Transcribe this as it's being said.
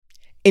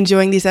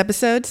Enjoying these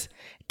episodes?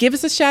 Give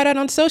us a shout out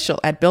on social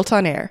at Built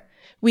On Air.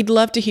 We'd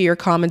love to hear your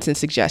comments and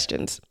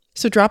suggestions.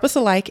 So drop us a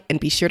like and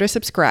be sure to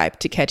subscribe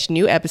to catch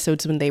new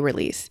episodes when they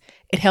release.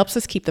 It helps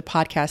us keep the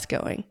podcast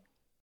going.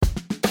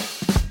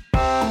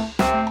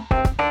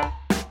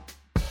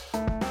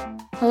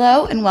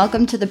 Hello and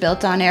welcome to the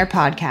Built On Air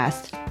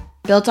podcast.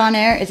 Built On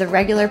Air is a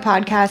regular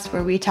podcast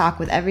where we talk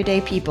with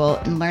everyday people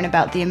and learn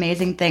about the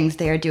amazing things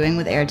they are doing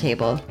with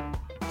Airtable.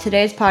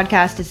 Today's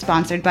podcast is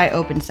sponsored by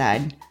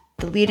OpenSide,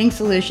 the leading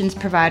solutions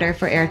provider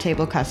for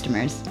Airtable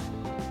customers.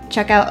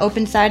 Check out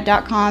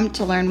openside.com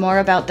to learn more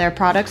about their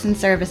products and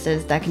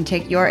services that can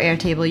take your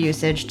Airtable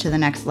usage to the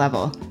next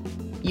level.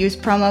 Use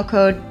promo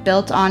code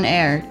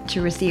BUILTONAIR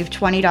to receive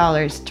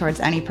 $20 towards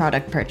any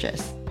product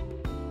purchase.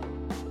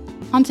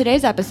 On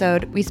today's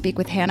episode, we speak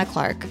with Hannah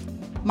Clark,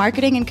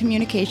 Marketing and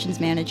Communications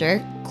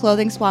Manager,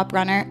 Clothing Swap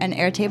Runner, and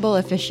Airtable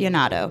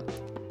aficionado.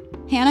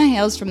 Hannah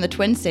hails from the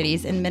Twin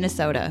Cities in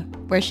Minnesota,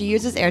 where she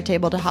uses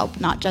Airtable to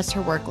help not just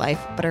her work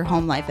life, but her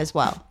home life as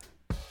well.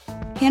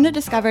 Hannah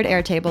discovered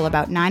Airtable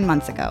about 9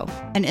 months ago,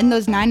 and in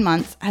those 9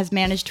 months has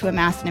managed to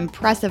amass an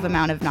impressive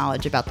amount of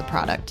knowledge about the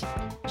product.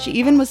 She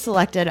even was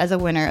selected as a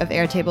winner of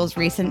Airtable's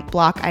recent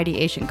block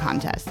ideation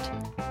contest.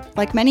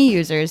 Like many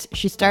users,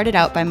 she started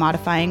out by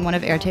modifying one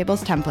of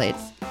Airtable's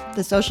templates,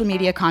 the social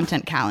media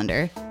content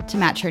calendar, to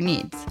match her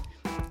needs.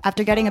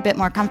 After getting a bit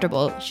more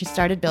comfortable, she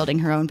started building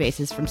her own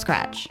bases from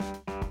scratch.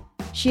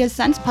 She has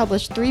since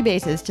published 3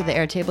 bases to the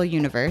Airtable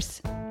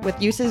universe, with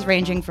uses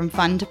ranging from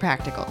fun to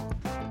practical.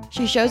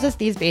 She shows us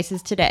these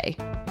bases today: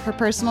 her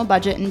personal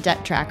budget and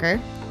debt tracker,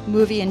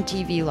 movie and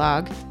TV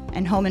log,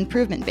 and home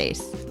improvement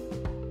base.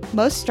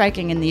 Most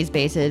striking in these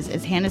bases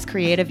is Hannah's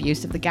creative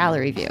use of the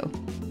gallery view.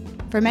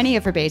 For many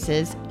of her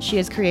bases, she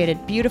has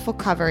created beautiful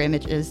cover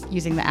images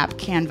using the app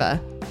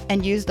Canva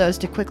and used those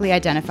to quickly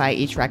identify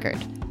each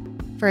record.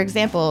 For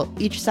example,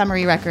 each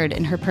summary record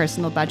in her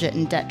personal budget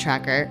and debt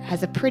tracker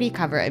has a pretty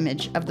cover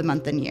image of the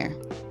month and year.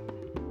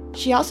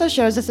 She also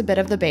shows us a bit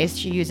of the base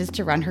she uses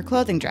to run her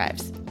clothing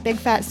drives, Big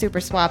Fat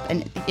Super Swap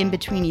and the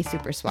In-Betweeny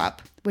Super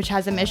Swap, which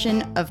has a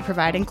mission of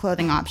providing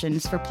clothing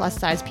options for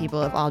plus-size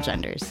people of all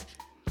genders.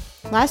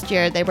 Last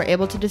year, they were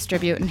able to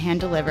distribute and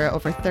hand-deliver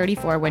over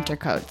 34 winter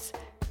coats,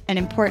 an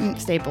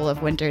important staple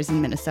of winters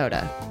in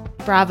Minnesota.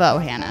 Bravo,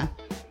 Hannah.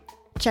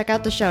 Check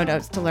out the show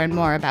notes to learn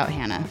more about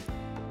Hannah.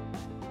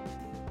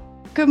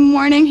 Good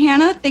morning,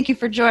 Hannah. Thank you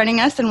for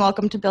joining us and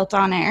welcome to Built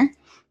On Air.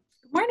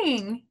 Good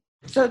morning.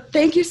 So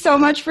thank you so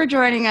much for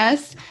joining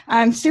us.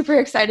 I'm super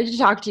excited to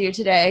talk to you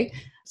today.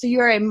 So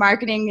you are a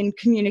marketing and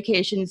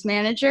communications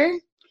manager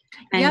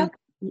and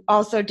you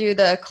also do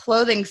the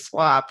clothing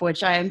swap,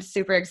 which I am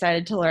super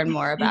excited to learn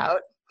more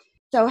about.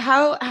 So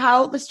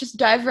how let's just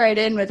dive right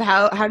in with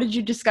how did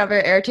you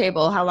discover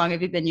Airtable? How long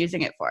have you been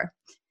using it for?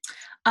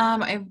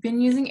 I've been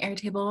using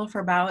Airtable for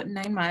about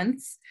 9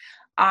 months.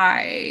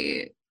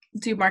 I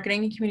do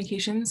marketing and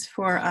communications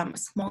for a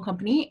small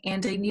company,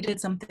 and I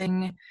needed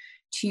something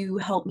to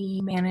help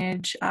me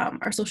manage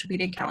our social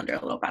media calendar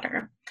a little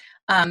better.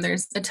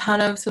 There's a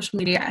ton of social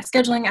media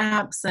scheduling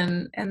apps,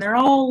 and they're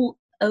all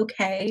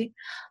okay,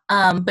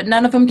 but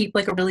none of them keep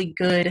like a really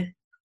good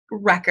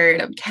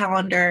record of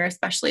calendar,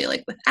 especially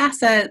like with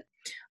asset,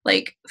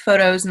 like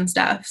photos and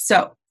stuff.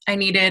 So I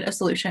needed a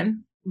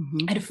solution.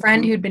 I had a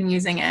friend who'd been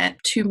using it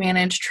to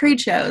manage trade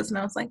shows, and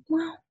I was like,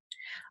 well,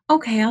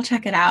 okay, I'll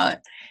check it out.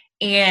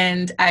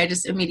 And I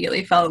just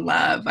immediately fell in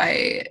love.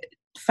 I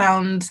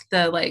found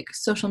the like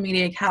social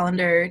media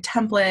calendar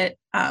template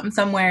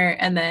somewhere,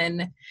 and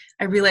then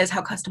I realized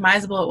how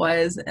customizable it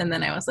was. And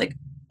then I was like,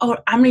 oh,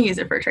 I'm going to use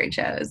it for trade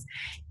shows,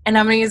 and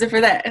I'm going to use it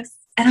for this,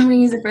 and I'm going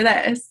to use it for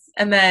this.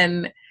 And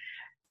then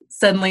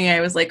suddenly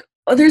I was like,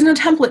 oh, there's no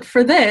template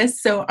for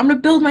this, so I'm going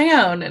to build my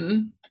own.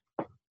 And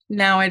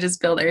now I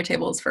just build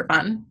Airtables for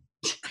fun.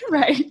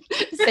 Right.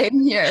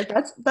 Same here.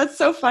 That's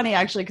so funny,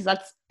 actually, because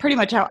that's pretty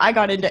much how I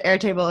got into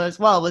Airtable as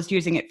well, was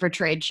using it for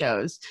trade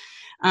shows.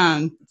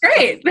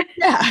 Great.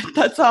 Yeah,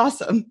 that's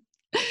awesome.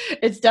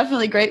 It's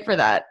definitely great for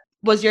that.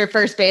 Was your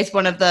first base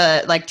one of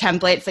the like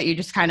templates that you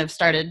just kind of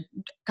started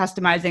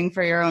customizing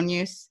for your own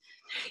use?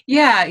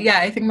 Yeah.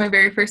 I think my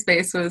very first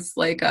base was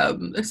like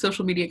a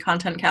social media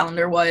content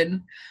calendar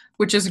one,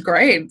 which is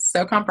great.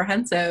 So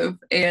comprehensive.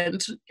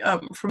 And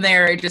from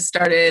there, I just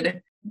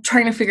started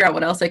trying to figure out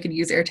what else I could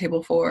use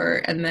Airtable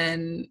for. And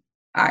then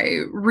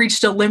I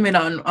reached a limit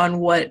on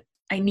what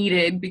I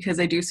needed because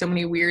I do so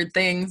many weird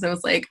things. I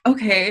was like,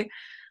 okay,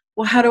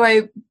 well, how do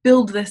I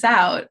build this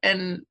out?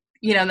 And,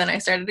 then I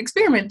started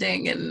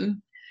experimenting,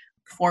 and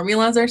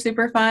formulas are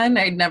super fun.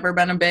 I'd never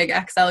been a big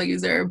Excel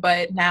user,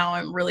 but now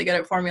I'm really good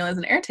at formulas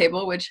in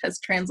Airtable, which has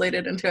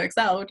translated into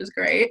Excel, which is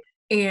great.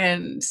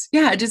 And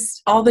yeah,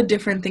 just all the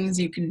different things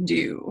you can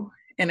do.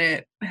 And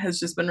it has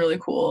just been really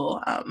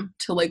cool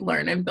to like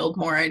learn and build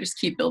more. I just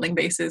keep building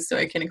bases so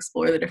I can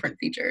explore the different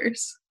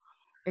features.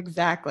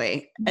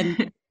 Exactly.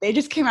 And they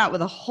just came out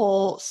with a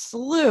whole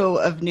slew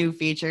of new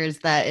features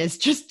that is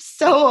just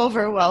so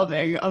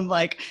overwhelming. I'm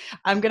like,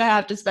 I'm going to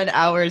have to spend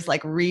hours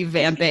like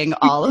revamping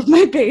all of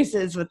my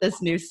bases with this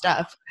new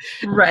stuff.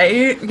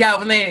 Right. Yeah.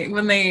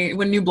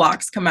 When new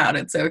blocks come out,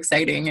 it's so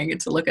exciting. I get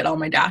to look at all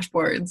my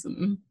dashboards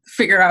and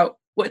figure out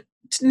what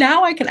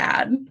now I can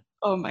add.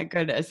 Oh my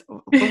goodness.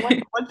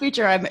 One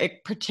feature I'm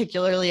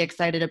particularly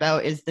excited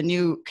about is the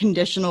new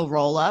conditional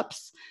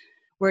roll-ups,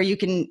 where you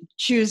can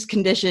choose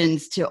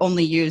conditions to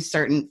only use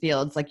certain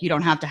fields. Like you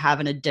don't have to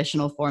have an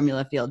additional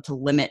formula field to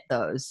limit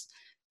those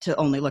to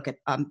only look at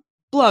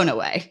blown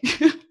away.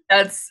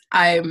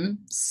 I'm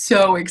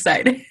so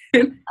excited.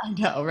 I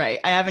know, right?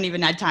 I haven't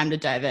even had time to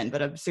dive in,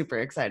 but I'm super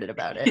excited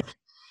about it.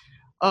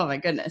 Oh my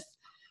goodness.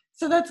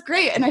 So that's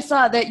great. And I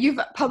saw that you've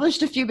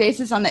published a few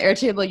bases on the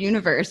Airtable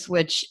universe,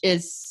 which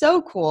is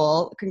so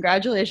cool.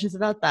 Congratulations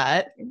about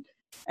that.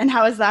 And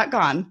how has that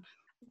gone?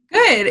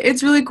 Good.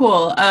 It's really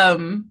cool.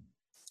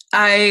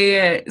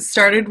 I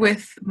started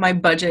with my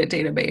budget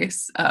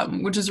database,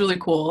 which is really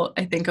cool.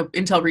 I think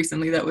until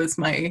recently, that was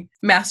my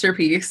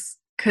masterpiece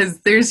because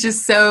there's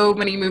just so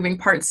many moving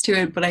parts to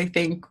it. But I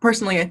think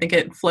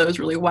it flows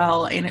really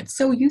well and it's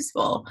so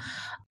useful.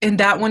 And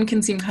that one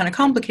can seem kind of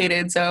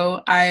complicated.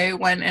 So I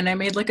went and I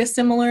made like a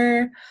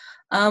similar,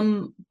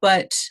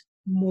 but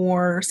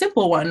more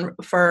simple one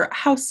for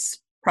house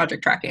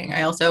project tracking.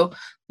 I also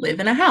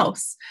live in a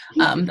house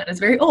that is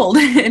very old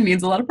and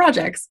needs a lot of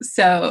projects.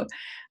 So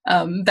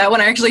that one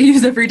I actually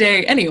use every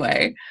day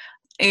anyway.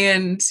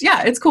 And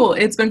yeah, it's cool.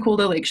 It's been cool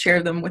to like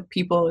share them with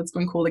people. It's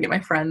been cool to get my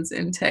friends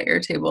into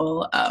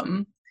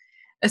Airtable,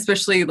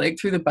 especially like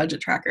through the budget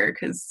tracker,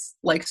 because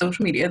like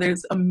social media,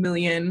 there's a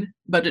million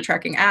budget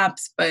tracking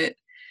apps, but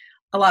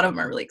a lot of them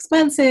are really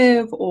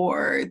expensive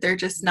or they're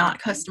just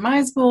not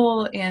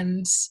customizable.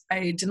 And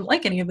I didn't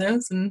like any of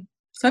those. And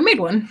so I made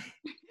one.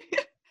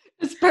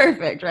 It's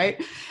perfect, right?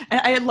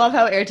 And I love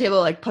how Airtable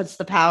like puts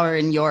the power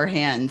in your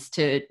hands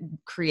to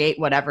create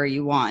whatever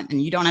you want.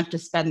 And you don't have to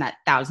spend that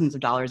thousands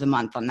of dollars a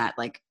month on that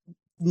like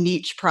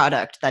niche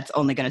product that's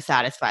only going to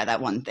satisfy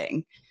that one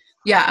thing.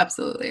 Yeah,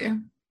 absolutely.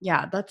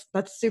 Yeah,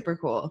 that's super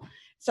cool.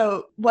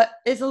 So what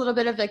is a little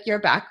bit of like your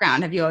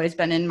background? Have you always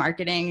been in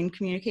marketing and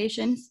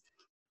communications?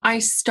 I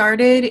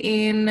started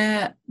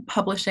in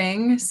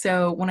publishing.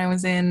 So when I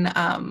was in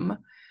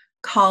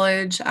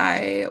college,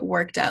 I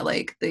worked at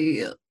like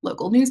the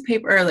local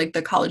newspaper, or like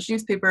the college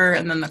newspaper,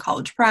 and then the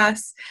college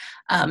press.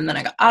 And then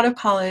I got out of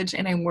college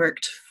and I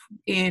worked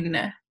in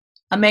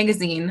a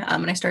magazine,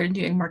 and I started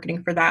doing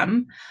marketing for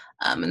them.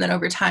 And then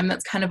over time,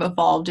 that's kind of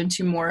evolved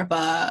into more of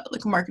a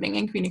like marketing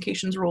and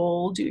communications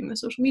role, doing the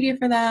social media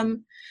for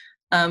them.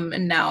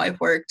 And now I've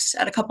worked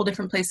at a couple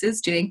different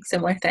places doing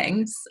similar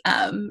things.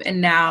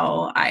 And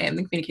now I am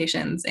the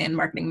communications and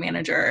marketing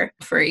manager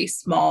for a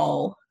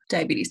small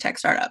diabetes tech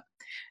startup.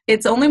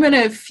 It's only been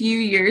a few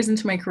years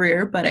into my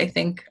career, but I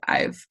think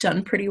I've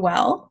done pretty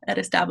well at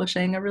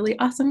establishing a really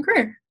awesome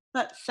career.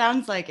 That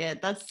sounds like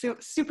it. That's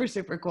super,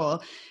 super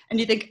cool. And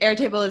do you think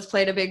Airtable has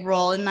played a big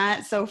role in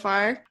that so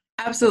far?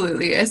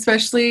 Absolutely.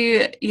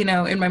 Especially,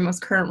 in my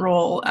most current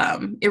role,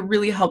 it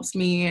really helps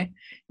me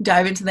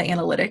dive into the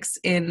analytics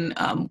in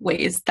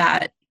ways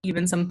that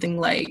even something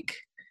like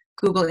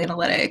Google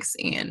Analytics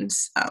and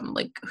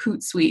like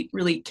Hootsuite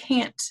really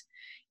can't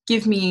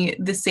give me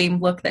the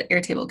same look that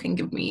Airtable can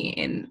give me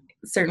in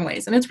certain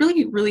ways. And it's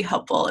really, really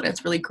helpful. And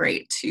it's really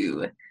great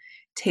to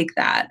take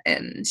that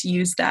and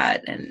use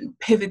that and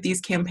pivot these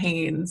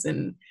campaigns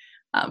and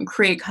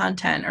create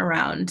content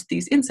around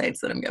these insights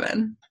that I'm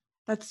given.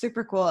 That's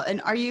super cool.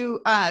 And are you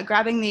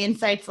grabbing the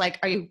insights, like,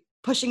 are you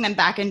pushing them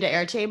back into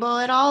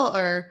Airtable at all,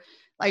 or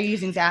are you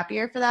using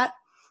Zapier for that?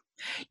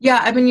 Yeah,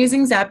 I've been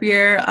using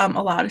Zapier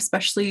a lot,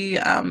 especially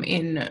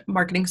in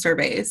marketing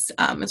surveys.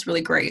 It's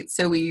really great.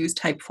 So we use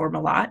Typeform a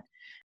lot.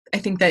 I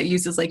think that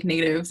uses like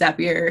native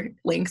Zapier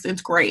links.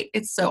 It's great.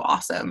 It's so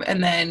awesome.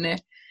 And then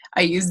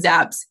I use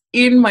Zaps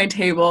in my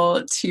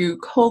table to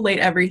collate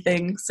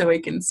everything so I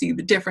can see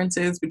the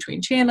differences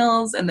between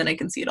channels, and then I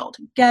can see it all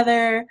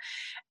together.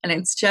 And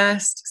it's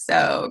just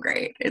so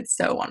great. It's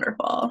so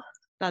wonderful.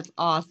 That's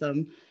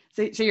awesome.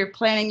 So you're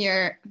planning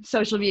your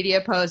social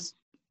media posts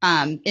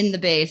in the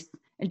base.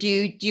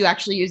 Do you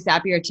actually use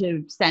Zapier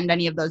to send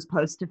any of those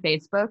posts to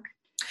Facebook?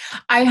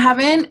 I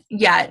haven't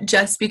yet,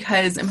 just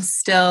because I'm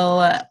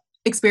still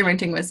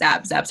experimenting with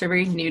Zaps. Zaps are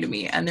very new to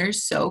me and they're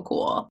so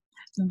cool.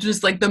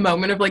 Just like the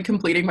moment of like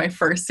completing my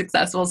first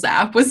successful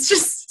Zap was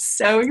just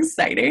so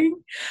exciting.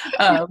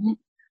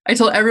 I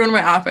told everyone in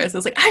my office, I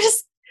was like, I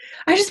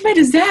just made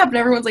a Zap, and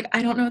everyone's like,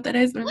 I don't know what that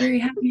is, but I'm very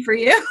happy for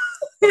you.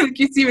 Like,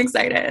 you seem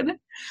excited.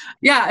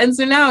 Yeah, and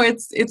so now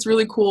it's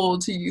really cool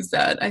to use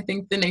that. I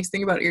think the nice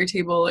thing about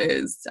Airtable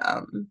is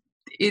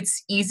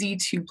it's easy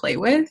to play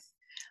with.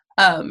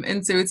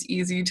 And so it's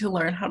easy to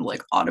learn how to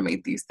like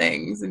automate these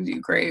things and do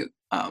great.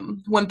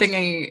 One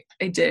thing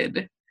I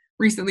did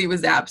recently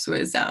with Zaps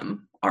was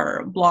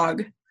our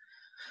blog.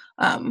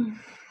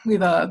 We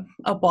have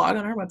a blog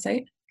on our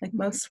website, like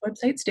most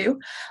websites do.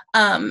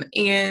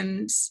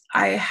 And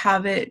I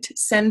have it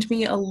send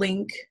me a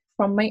link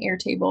from my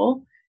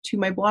Airtable to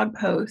my blog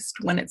post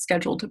when it's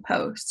scheduled to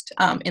post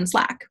in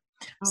Slack.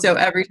 Oh, so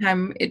every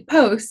time it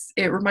posts,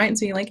 it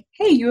reminds me like,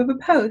 hey, you have a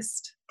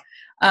post,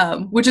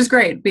 which is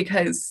great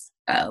because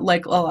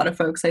like a lot of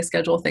folks, I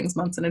schedule things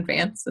months in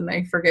advance and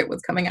I forget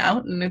what's coming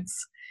out, and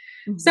it's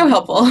so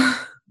helpful.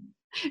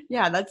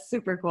 Yeah, that's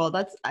super cool.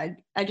 I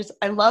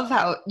love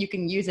how you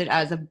can use it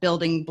as a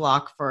building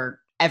block for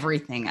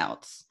everything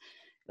else.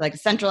 Like a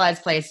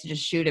centralized place to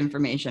just shoot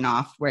information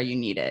off where you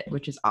need it,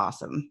 which is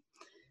awesome.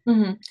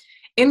 Mm-hmm.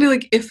 And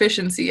like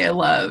efficiency. I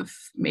love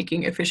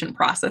making efficient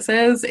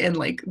processes, and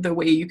like the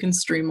way you can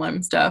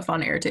streamline stuff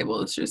on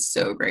Airtable is just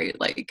so great.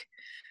 Like,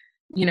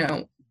 you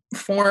know,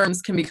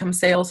 forms can become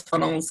sales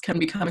funnels, can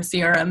become a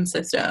CRM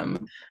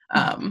system.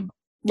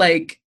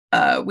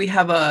 We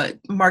have a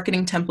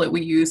marketing template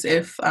we use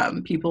if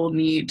people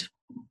need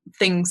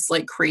things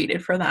like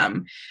created for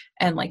them,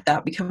 and like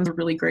that becomes a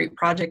really great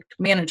project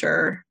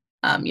manager.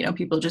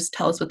 People just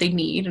tell us what they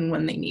need and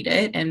when they need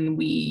it, and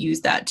we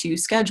use that to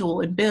schedule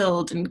and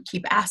build and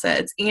keep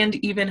assets, and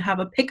even have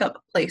a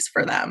pickup place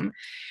for them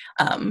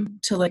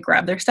to like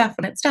grab their stuff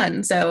when it's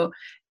done. So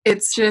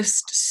it's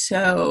just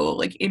so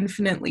like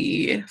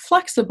infinitely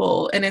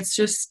flexible, and it's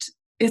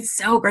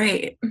so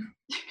great.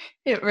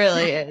 It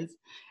really is.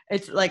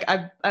 It's like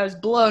I was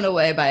blown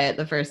away by it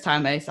the first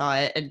time I saw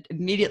it, and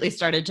immediately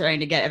started trying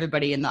to get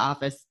everybody in the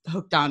office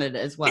hooked on it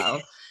as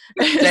well.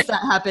 Does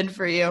that happen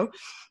for you?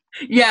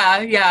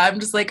 Yeah.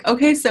 I'm just like,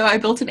 okay, so I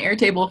built an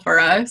Airtable for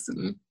us,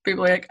 and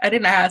people are like, I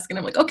didn't ask, and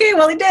I'm like, okay,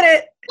 well, I did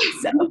it,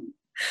 so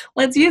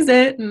let's use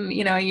it. And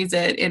I use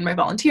it in my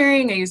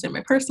volunteering, I use it in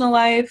my personal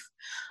life,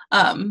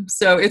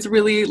 so it's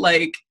really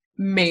like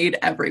made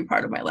every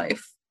part of my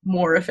life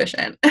more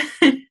efficient.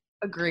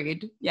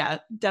 Agreed. Yeah,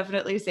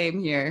 definitely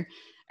same here.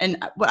 And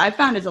what I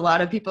found is a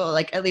lot of people,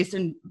 like at least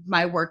in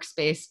my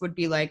workspace, would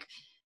be like,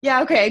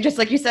 yeah, okay, just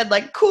like you said,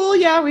 like, cool,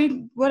 yeah,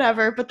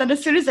 whatever. But then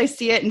as soon as I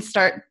see it and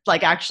start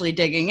like actually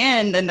digging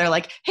in, then they're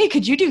like, hey,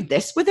 could you do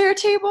this with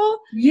Airtable?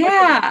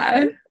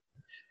 Yeah.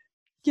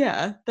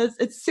 Yeah,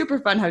 it's super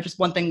fun how just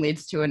one thing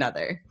leads to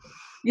another.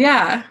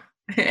 Yeah.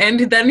 And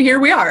then here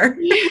we are.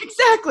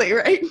 Exactly,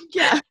 right?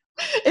 Yeah.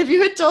 If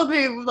you had told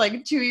me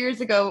like 2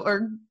 years ago,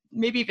 or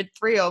maybe even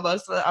 3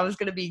 almost, I was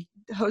going to be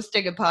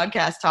hosting a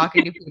podcast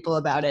talking to people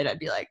about it, I'd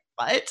be like,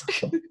 what?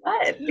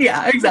 What?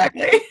 Yeah,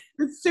 exactly.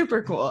 It's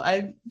super cool.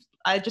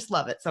 I just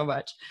love it so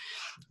much.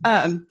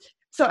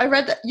 So I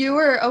read that you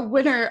were a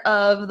winner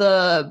of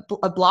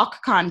a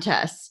block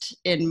contest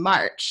in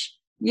March.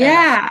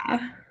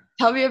 Yeah.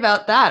 Tell me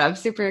about that. I'm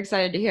super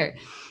excited to hear.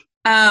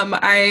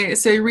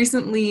 So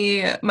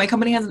recently, my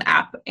company has an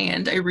app,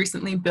 and I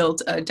recently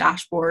built a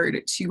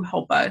dashboard to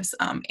help us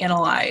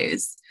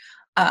analyze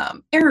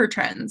error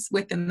trends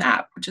within the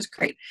app, which is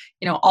great.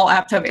 All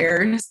apps have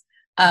errors,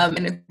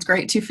 and it's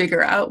great to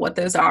figure out what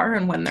those are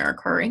and when they're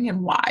occurring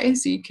and why,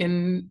 so you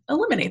can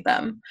eliminate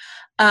them.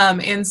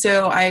 And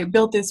so I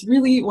built this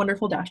really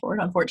wonderful dashboard.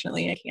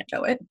 Unfortunately, I can't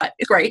show it, but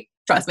it's great.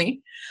 Trust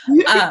me.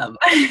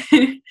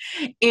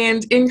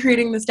 And in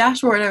creating this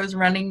dashboard, I was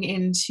running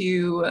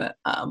into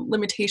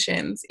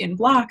limitations in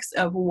blocks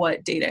of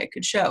what data I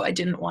could show. I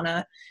didn't want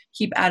to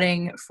keep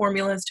adding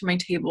formulas to my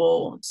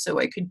table, so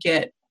I could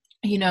get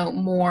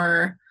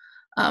more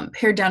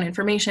pared down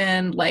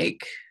information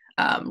like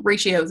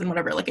ratios and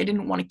whatever. Like I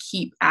didn't want to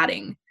keep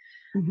adding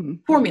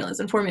formulas.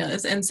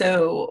 And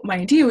so my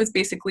idea was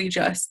basically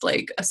just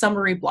like a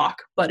summary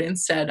block, but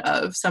instead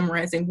of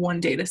summarizing one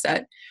data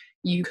set,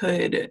 you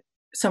could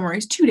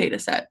summarize 2 data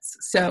sets.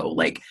 So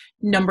like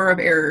number of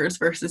errors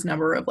versus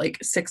number of like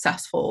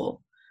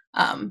successful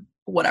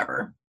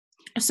whatever.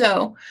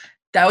 So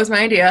that was my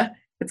idea.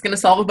 It's going to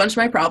solve a bunch of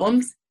my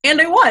problems,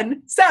 and I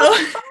won. So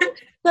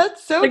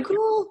that's so like,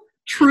 cool.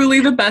 Truly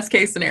the best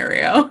case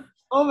scenario.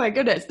 Oh my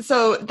goodness.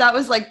 So that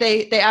was like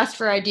they asked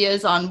for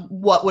ideas on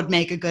what would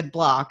make a good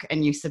block,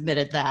 and you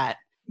submitted that.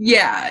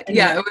 Yeah.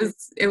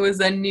 It was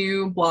a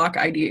new block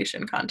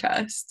ideation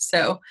contest.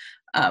 So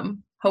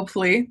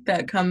hopefully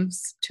that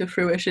comes to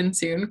fruition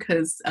soon,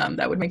 because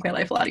that would make my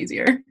life a lot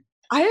easier.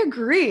 I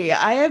agree.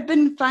 I have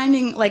been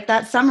finding like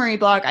that summary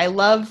block I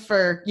love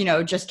for,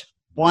 just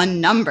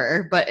one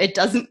number, but it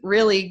doesn't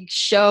really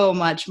show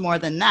much more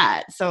than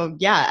that. So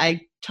yeah,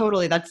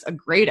 that's a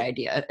great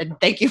idea. And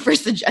thank you for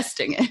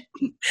suggesting it.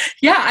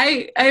 Yeah,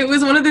 it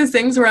was one of those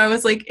things where I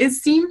was like, it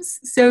seems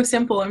so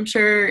simple. I'm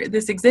sure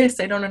this exists.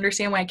 I don't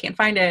understand why I can't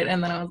find it.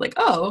 And then I was like,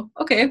 oh,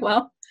 okay,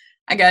 well,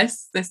 I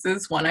guess this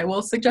is one I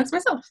will suggest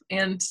myself.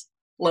 And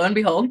lo and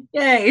behold,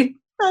 yay.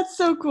 That's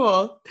so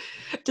cool.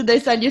 Did they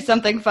send you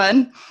something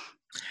fun?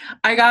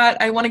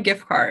 I won a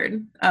gift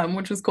card,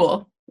 which was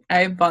cool.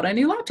 I bought a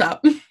new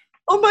laptop.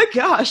 Oh my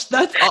gosh,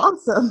 that's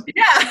awesome.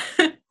 Yeah,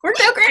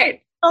 worked out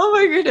great. Oh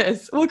my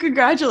goodness. Well,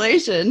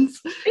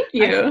 congratulations. Thank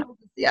you.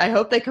 I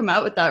hope they come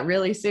out with that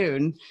really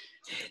soon.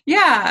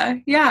 Yeah.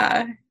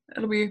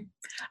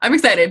 I'm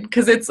excited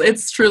because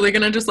it's truly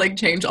going to just like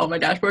change all my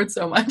dashboards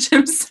so much.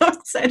 I'm so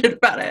excited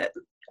about it.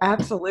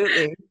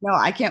 Absolutely. No,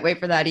 I can't wait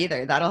for that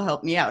either. That'll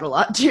help me out a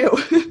lot too.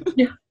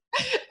 Yeah.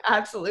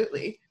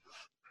 Absolutely.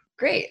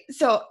 Great.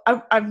 So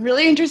I'm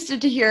really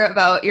interested to hear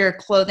about your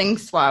clothing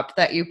swap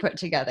that you put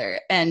together.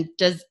 And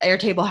does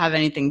Airtable have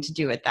anything to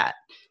do with that?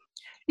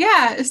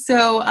 Yeah,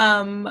 so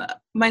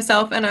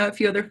myself and a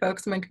few other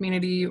folks in my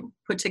community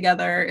put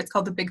together, it's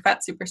called the Big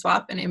Fat Super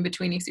Swap, an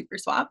in-betweeny super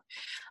swap.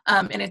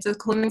 And it's a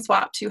clothing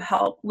swap to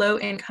help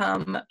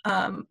low-income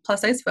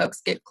plus-size folks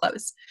get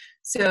clothes.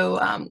 So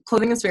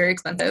clothing is very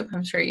expensive,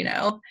 I'm sure you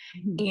know.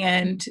 Mm-hmm.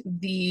 And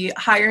the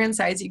higher in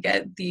size you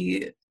get,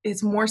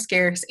 it's more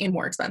scarce and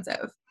more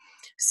expensive.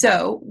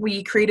 So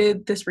we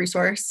created this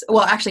resource.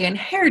 Well, actually, I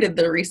inherited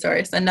the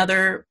resource.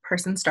 Another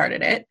person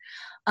started it.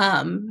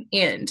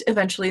 And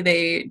eventually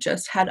they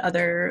just had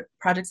other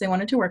projects they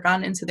wanted to work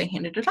on, and so they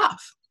handed it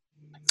off.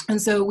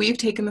 And so we've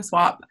taken the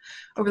swap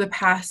over the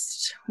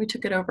past, we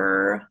took it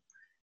over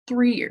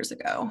 3 years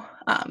ago.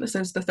 This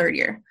is the third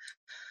year.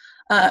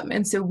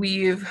 And so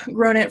we've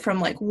grown it from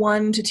like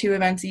 1 to 2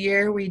 events a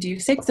year. We do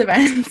 6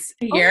 events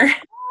a year.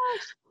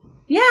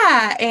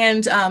 Yeah,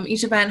 and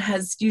each event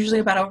has usually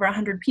about over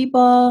 100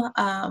 people.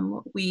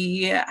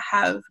 We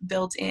have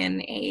built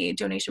in a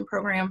donation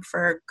program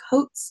for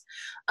coats.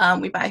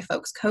 We buy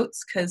folks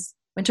coats because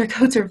winter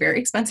coats are very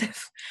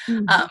expensive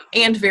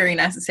and very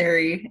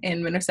necessary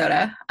in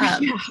Minnesota.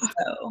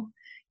 So,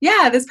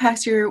 yeah, this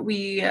past year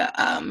we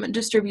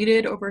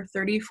distributed over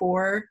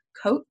 34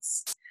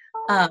 coats,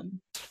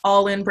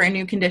 all in brand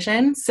new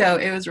condition. So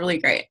it was really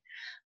great.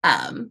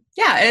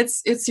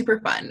 It's super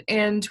fun,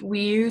 and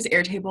we use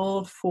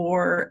Airtable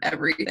for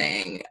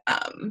everything.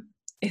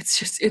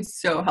 It's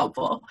so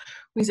helpful.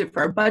 We use it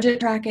for our budget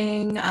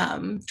tracking,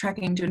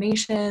 tracking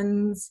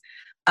donations.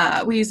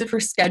 We use it for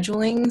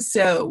scheduling.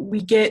 So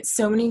we get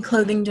so many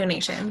clothing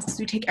donations.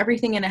 We take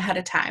everything in ahead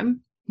of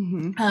time,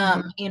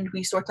 and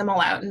we sort them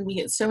all out, and we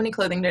get so many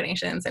clothing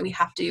donations that we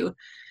have to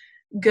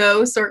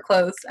go sort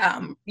clothes,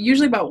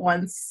 usually about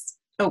once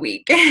a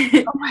week.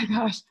 Oh my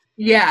gosh.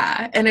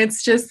 Yeah, and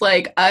it's just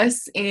like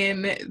us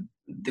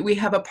we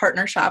have a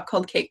partner shop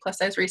called Cake Plus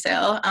Size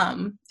Resale,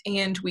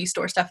 and we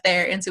store stuff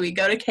there. And so we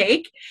go to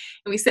Cake,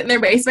 and we sit in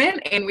their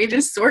basement, and we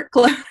just sort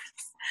clothes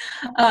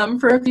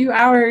for a few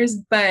hours.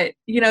 But,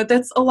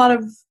 that's a lot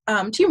of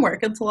teamwork.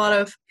 It's a lot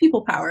of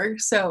people power.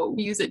 So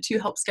we use it to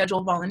help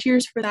schedule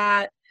volunteers for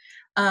that.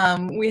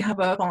 We have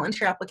a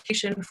volunteer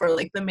application for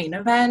like the main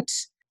event.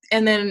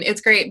 And then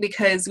it's great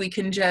because we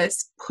can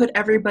just put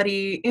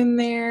everybody in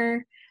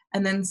there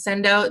and then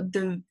send out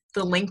the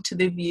link to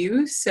the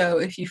view. So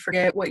if you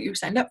forget what you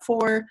signed up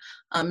for,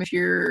 if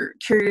you're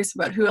curious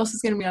about who else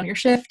is going to be on your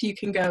shift, you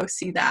can go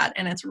see that.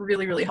 And it's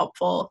really, really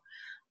helpful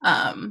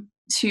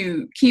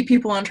to keep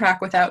people on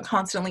track without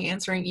constantly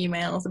answering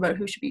emails about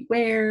who should be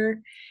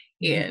where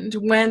and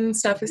when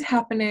stuff is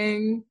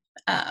happening.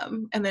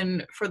 And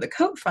then for the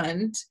coat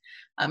fund,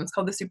 it's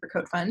called the Super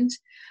Coat Fund.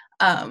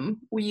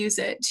 We use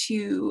it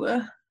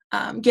to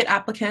get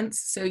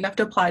applicants. So you have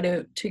to apply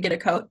to get a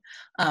coat,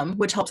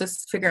 which helps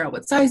us figure out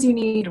what size you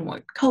need and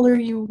what color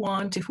you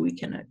want, if we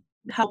can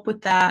help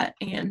with that,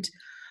 and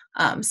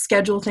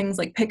schedule things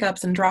like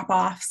pickups and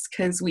drop-offs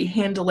because we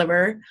hand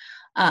deliver.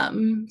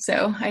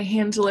 So I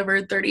hand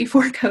delivered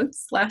 34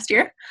 coats last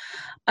year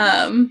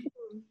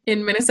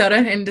in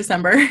Minnesota in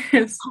December.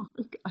 It's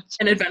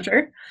an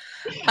adventure.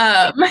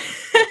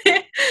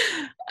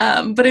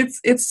 But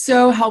it's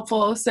so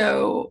helpful.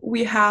 So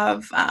we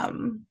have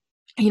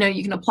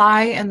you can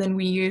apply, and then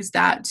we use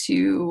that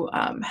to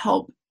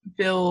help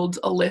build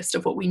a list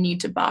of what we need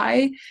to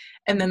buy.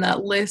 And then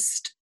that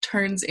list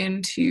turns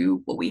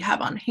into what we have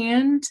on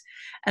hand.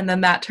 And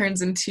then that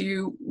turns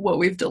into what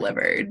we've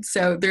delivered.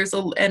 So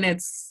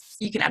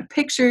you can add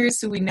pictures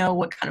so we know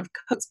what kind of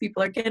coats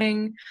people are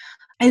getting.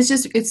 And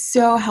it's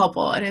so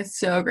helpful, and it's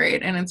so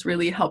great. And it's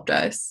really helped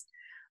us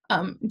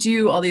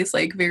do all these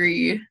like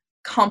very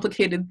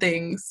complicated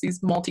things,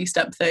 these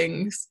multi-step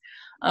things,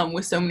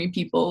 with so many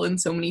people and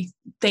so many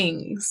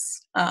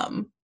things,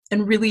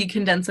 and really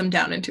condense them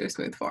down into a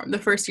smooth form. The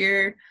first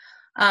year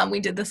we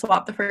did the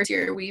swap, the first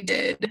year we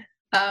did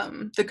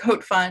the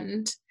coat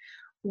fund,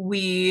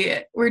 we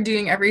were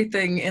doing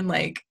everything in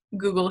like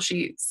Google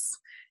Sheets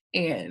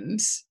and,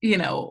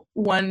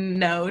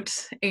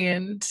 OneNote,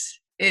 and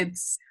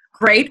it's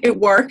great. It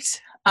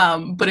worked.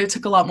 But it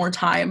took a lot more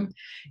time,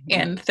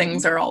 and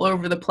things are all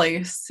over the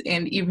place.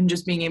 And even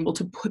just being able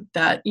to put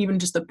that, even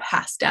just the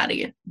past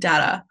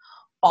data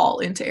all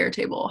into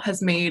Airtable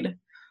has made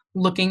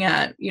looking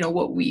at,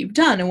 what we've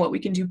done and what we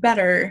can do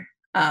better,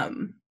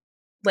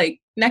 like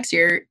next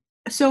year,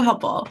 so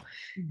helpful.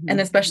 And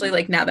especially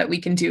like now that we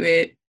can do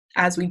it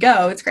as we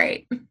go, it's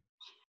great.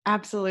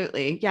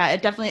 Absolutely. Yeah,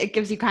 it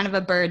gives you kind of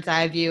a bird's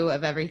eye view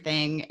of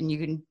everything, and you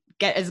can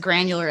get as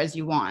granular as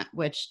you want,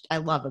 which I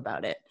love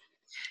about it.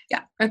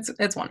 Yeah,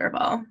 it's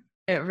wonderful.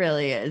 It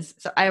really is.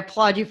 So I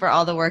applaud you for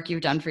all the work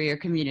you've done for your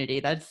community.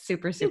 That's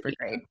super, super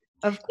great.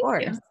 Of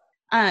course.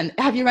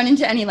 Have you run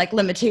into any like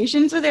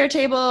limitations with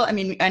Airtable? I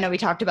mean, I know we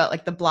talked about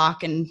like the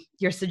block and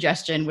your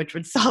suggestion, which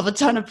would solve a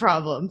ton of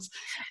problems.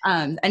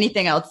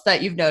 Anything else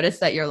that you've noticed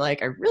that you're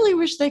like, I really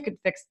wish they could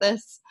fix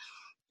this?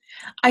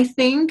 I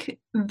think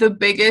the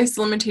biggest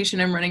limitation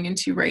I'm running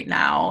into right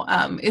now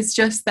is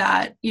just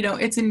that,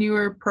 it's a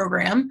newer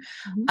program.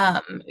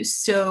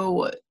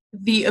 So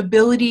the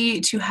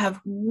ability to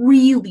have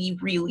really,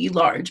 really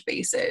large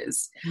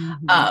bases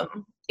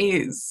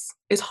is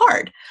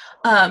hard.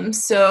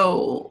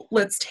 So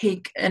let's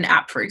take an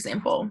app, for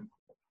example.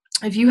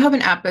 If you have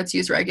an app that's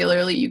used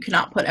regularly, you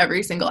cannot put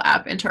every single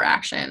app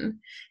interaction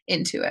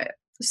into it.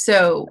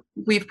 So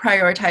we've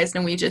prioritized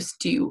and we just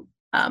do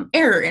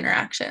error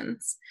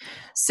interactions.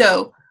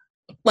 So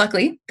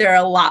luckily, there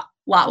are a lot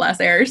less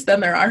errors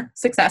than there are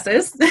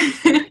successes.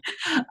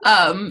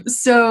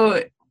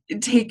 So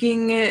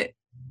taking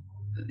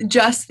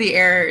just the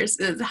errors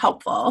is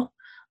helpful,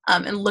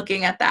 and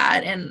looking at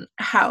that and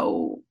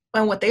how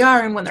and what they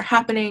are and when they're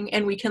happening.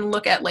 And we can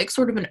look at like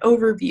sort of an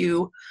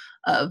overview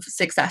of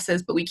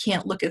successes, but we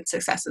can't look at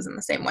successes in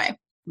the same way.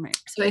 Right.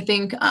 So I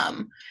think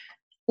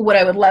what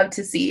I would love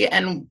to see,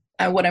 and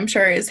what I'm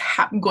sure is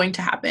going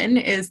to happen,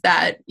 is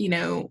that,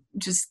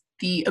 just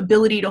the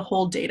ability to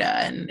hold data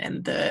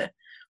and the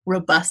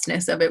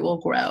robustness of it will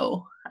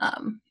grow,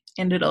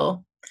 and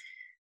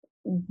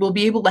we'll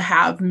be able to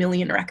have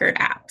million record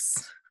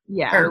apps.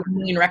 Yeah. Or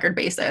million record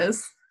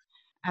bases.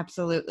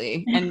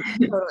 Absolutely. And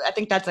so I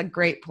think that's a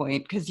great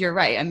point, because you're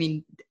right. I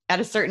mean, at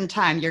a certain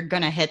time, you're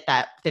going to hit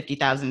that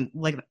 50,000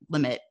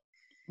 limit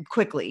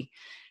quickly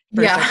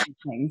for certain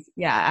things.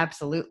 Yeah,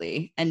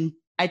 absolutely. And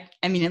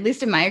I mean, at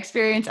least in my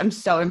experience, I'm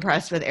so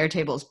impressed with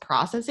Airtable's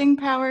processing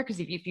power,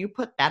 because if you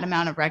put that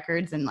amount of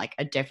records in like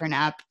a different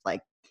app, like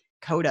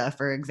Coda,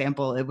 for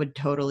example, it would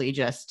totally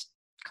just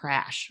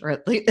crash, or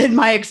at least in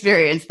my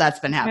experience, that's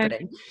been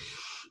happening.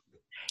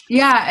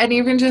 Yeah. And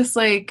even just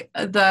like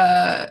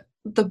the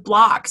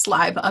blocks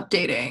live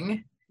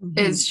updating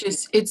is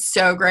just, it's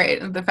so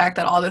great. And the fact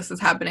that all this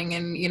is happening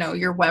in,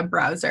 your web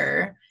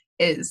browser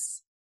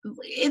it's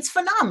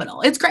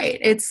phenomenal. It's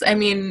great.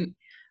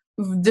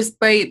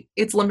 Despite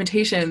its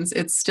limitations,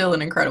 it's still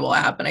an incredible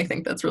app. And I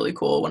think that's really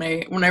cool. When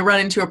I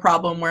run into a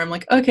problem where I'm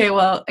like, okay,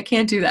 well, I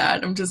can't do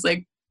that, I'm just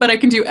like, but I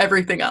can do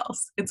everything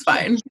else. It's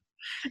fine.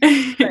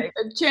 Right.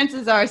 And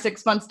chances are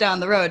 6 months down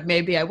the road,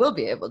 maybe I will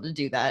be able to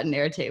do that in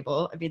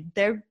Airtable. I mean,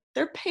 their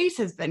pace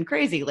has been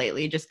crazy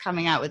lately, just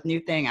coming out with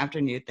new thing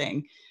after new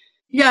thing.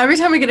 Yeah, every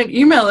time I get an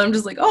email, I'm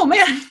just like, oh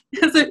man,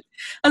 has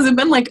it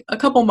been like a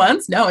couple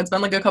months? No, it's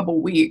been like a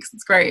couple weeks.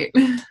 It's great.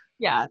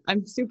 Yeah,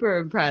 I'm super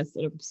impressed.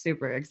 I'm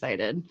super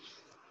excited.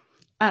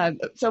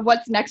 So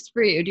what's next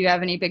for you? Do you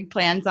have any big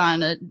plans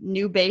on a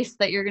new base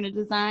that you're going to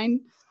design?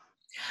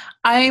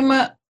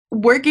 I'm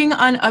working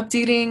on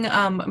updating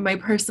my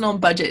personal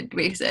budget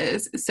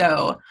bases.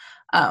 So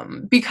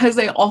because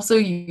I also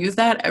use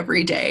that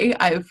every day,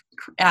 I've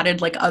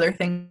added like other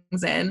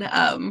things in,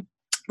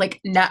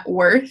 like net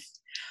worth.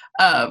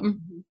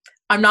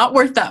 I'm not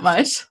worth that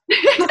much,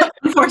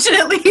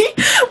 unfortunately,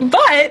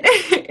 but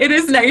it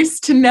is nice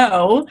to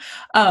know,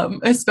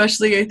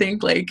 especially I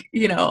think like,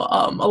 a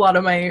lot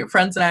of my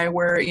friends and I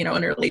were, in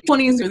our late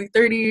 20s, early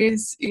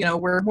 30s,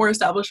 we're more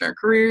established in our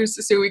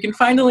careers. So we can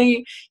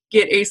finally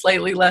get a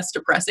slightly less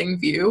depressing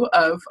view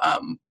of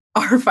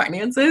our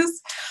finances.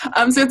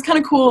 So it's kind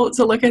of cool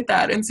to look at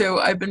that. And so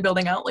I've been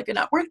building out like a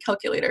net worth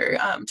calculator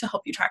to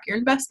help you track your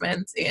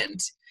investments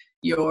and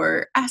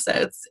your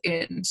assets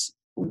and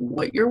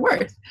what you're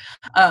worth.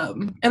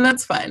 And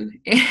that's fun.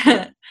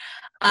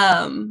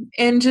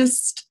 And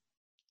just,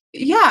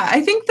 yeah,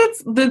 I think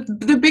that's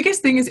the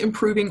biggest thing is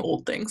improving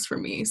old things for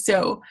me.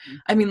 So,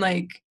 I mean,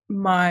 like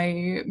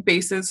my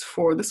basis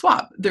for the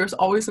swap, there's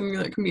always something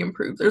that can be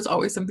improved. There's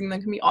always something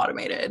that can be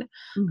automated.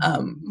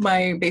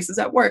 My bases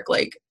at work,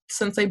 like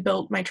since I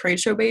built my trade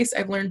show base,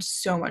 I've learned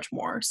so much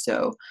more.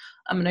 So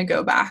I'm going to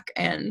go back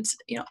and,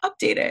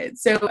 update it.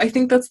 So I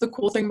think that's the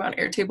cool thing about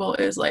Airtable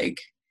is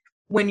like,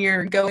 when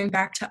you're going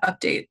back to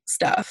update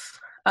stuff,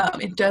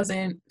 it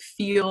doesn't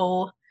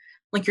feel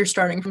like you're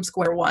starting from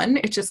square one.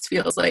 It just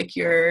feels like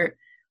you're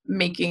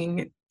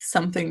making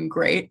something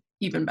great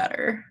even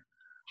better.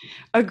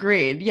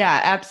 Agreed. Yeah,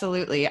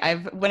 absolutely.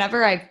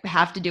 Whenever I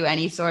have to do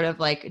any sort of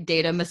like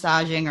data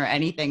massaging or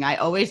anything, I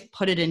always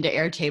put it into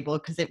Airtable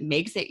because it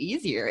makes it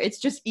easier. It's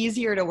just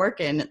easier to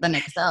work in than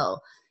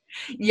Excel.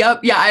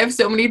 Yep. Yeah. I have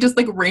so many just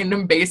like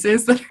random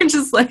bases that are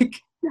just like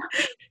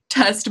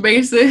test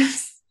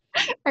bases.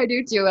 I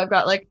do too. I've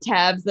got like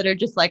tabs that are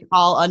just like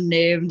all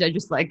unnamed. I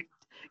just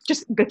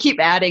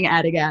keep adding.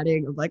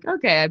 I'm like,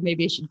 okay,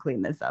 maybe I should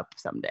clean this up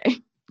someday.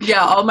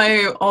 Yeah, all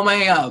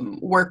my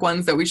work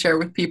ones that we share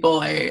with people,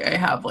 I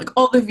have like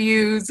all the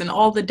views and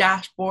all the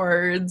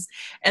dashboards,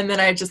 and then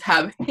I just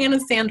have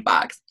Hannah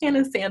Sandbox,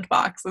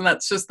 and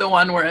that's just the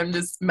one where I'm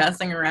just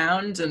messing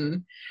around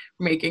and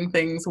making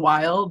things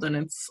wild, and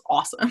it's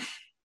awesome.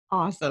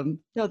 Awesome.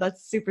 No,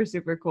 that's super,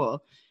 super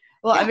cool.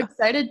 Well, yeah. I'm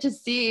excited to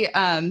see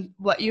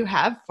what you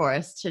have for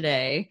us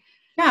today.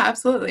 Yeah,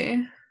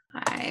 absolutely.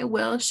 I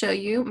will show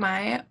you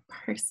my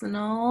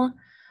personal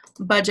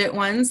budget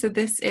one. So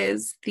this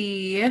is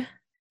the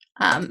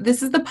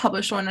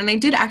published one, and I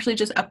did actually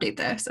just update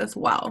this as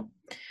well.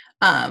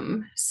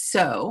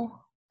 So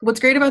what's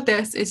great about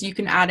this is you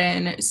can add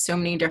in so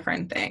many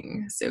different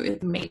things. So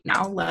it may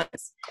now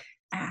let's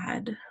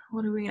add,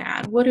 what are we gonna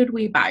add? What did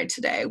we buy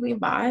today? We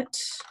bought,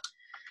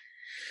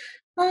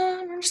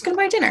 we're just gonna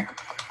buy dinner.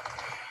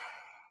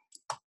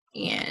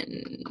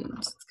 And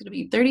it's gonna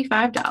be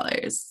 $35.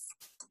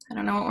 I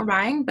don't know what we're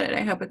buying, but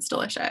I hope it's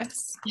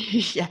delicious.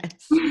 Yes.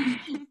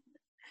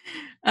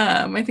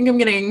 I think I'm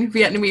getting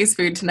Vietnamese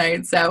food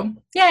tonight, so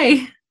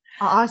yay.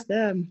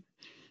 Awesome.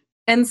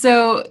 And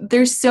so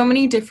there's so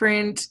many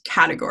different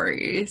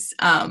categories.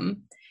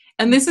 And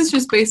this is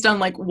just based on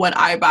like what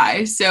I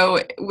buy. So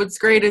what's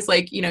great is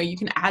like, you know, you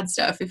can add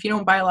stuff. If you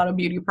don't buy a lot of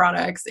beauty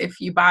products, if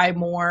you buy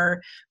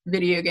more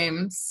video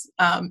games,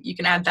 you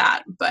can add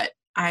that. But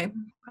I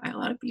buy a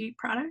lot of beauty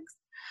products.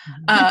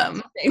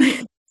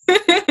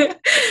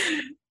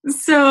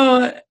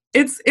 So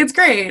it's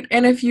great.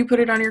 And if you put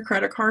it on your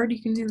credit card,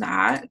 you can do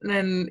that. And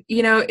then,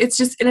 you know, it's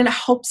just, and it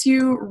helps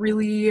you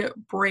really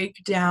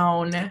break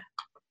down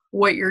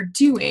what you're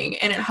doing,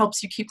 and it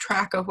helps you keep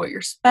track of what you're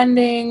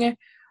spending,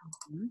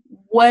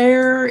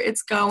 where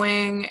it's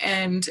going,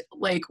 and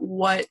like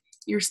what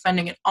you're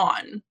spending it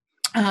on.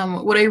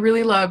 What I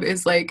really love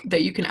is like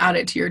that you can add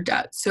it to your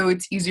debt, so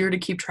it's easier to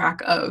keep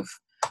track of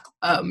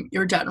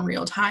your debt in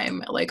real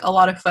time. Like a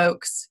lot of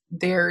folks,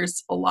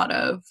 there's a lot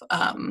of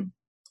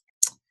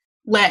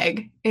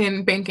lag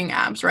in banking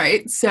apps,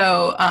 right?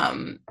 So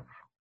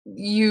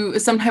you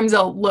sometimes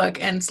I'll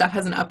look and stuff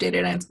hasn't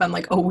updated and it's been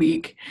like a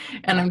week,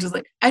 and I'm just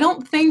like, I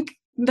don't think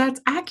that's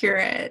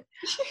accurate.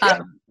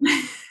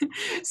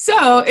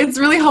 So it's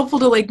really helpful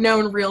to like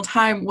know in real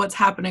time what's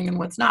happening and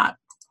what's not.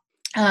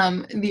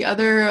 The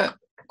other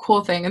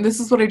cool thing, and this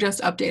is what I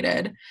just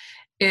updated,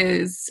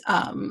 is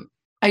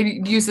I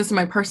use this in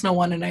my personal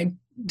one and I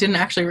didn't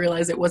actually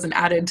realize it wasn't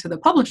added to the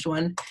published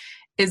one,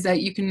 is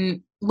that you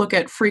can look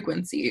at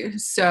frequency.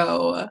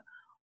 So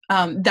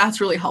that's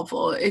really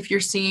helpful. If you're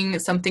seeing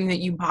something that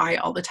you buy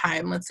all the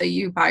time, let's say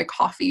you buy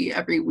coffee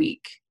every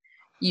week,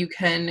 you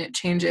can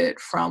change it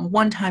from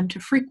one time to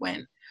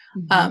frequent.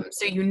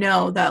 So you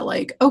know that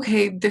like,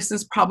 okay, this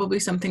is probably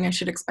something I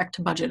should expect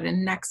to budget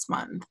in next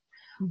month.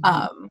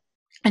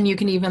 And you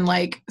can even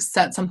like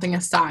set something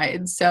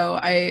aside. So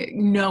I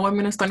know I'm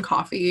going to spend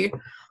coffee.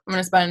 I'm going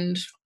to spend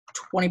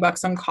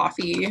 $20 on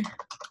coffee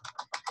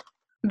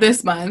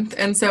this month.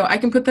 And so I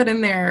can put that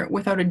in there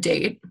without a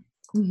date.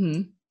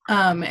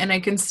 And I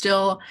can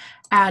still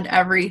add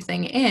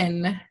everything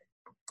in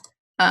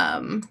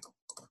and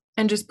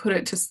just put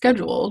it to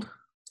scheduled.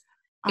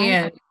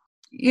 And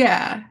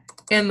yeah,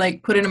 and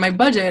like put it in my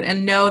budget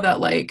and know that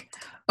like,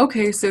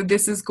 okay, so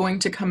this is going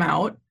to come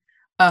out.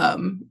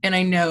 And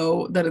I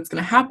know that it's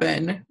going to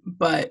happen,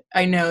 but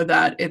I know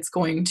that it's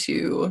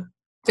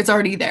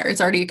already there.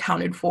 It's already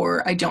accounted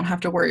for. I don't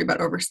have to worry about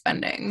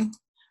overspending.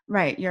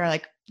 Right. You're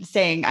like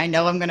saying, I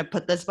know I'm going to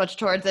put this much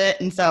towards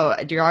it. And so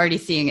you're already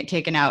seeing it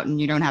taken out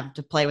and you don't have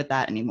to play with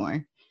that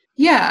anymore.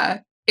 Yeah.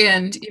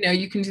 And, you know,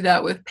 you can do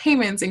that with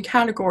payments and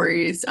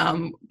categories.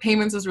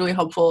 Payments is really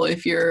helpful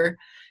if you're,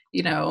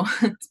 you know,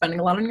 spending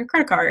a lot on your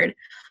credit card,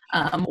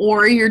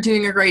 or you're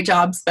doing a great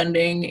job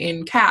spending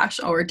in cash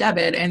or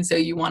debit. And so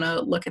you want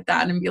to look at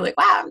that and be like,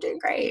 wow, I'm doing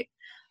great.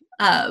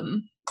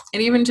 And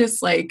even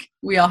just like,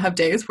 we all have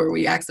days where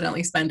we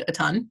accidentally spend a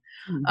ton,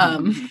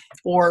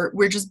 or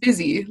we're just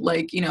busy.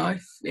 Like, you know,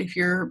 if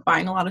you're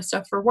buying a lot of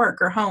stuff for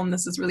work or home,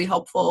 this is really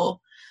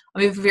helpful.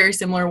 I have a very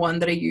similar one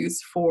that I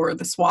use for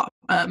the swap.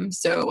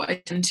 So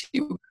I tend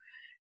to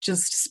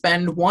just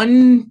spend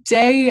one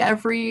day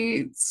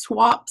every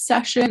swap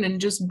session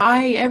and just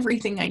buy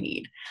everything I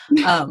need.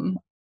 And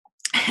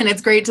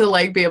it's great to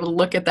like be able to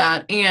look at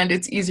that, and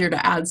it's easier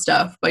to add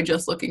stuff by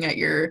just looking at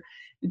your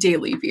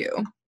daily view.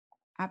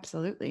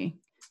 Absolutely.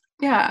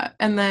 Yeah.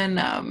 And then,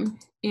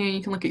 you know,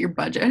 you can look at your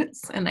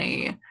budgets, and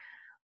I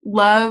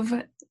love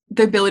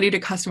the ability to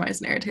customize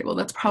an Airtable.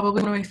 That's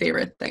probably one of my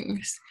favorite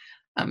things.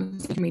 You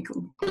can make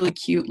really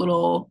cute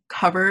little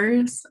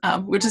covers,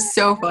 which is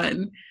so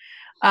fun.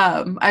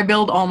 I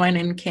build all mine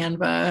in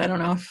Canva. I don't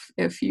know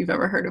if you've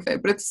ever heard of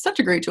it, but it's such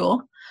a great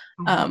tool.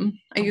 I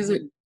use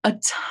it a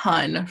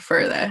ton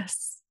for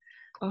this.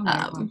 Oh my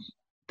gosh.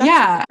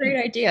 That's a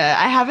great idea.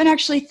 I haven't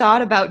actually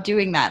thought about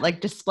doing that,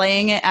 like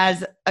displaying it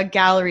as a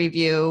gallery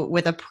view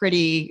with a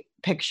pretty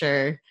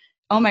picture.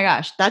 Oh my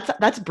gosh,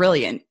 that's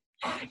brilliant.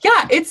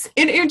 Yeah,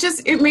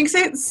 it makes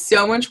it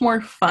so much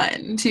more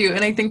fun too.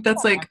 And I think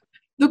that's like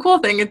the cool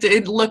thing.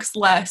 It looks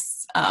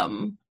less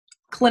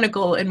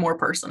clinical and more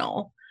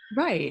personal.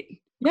 Right.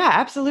 Yeah,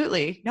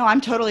 absolutely. No, I'm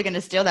totally going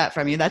to steal that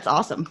from you. That's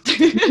awesome.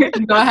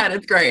 Go ahead.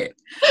 It's great.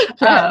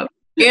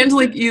 And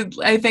like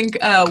I think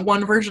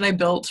one version I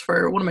built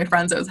for one of my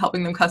friends, I was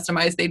helping them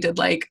customize. They did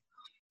like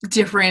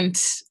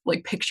different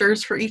like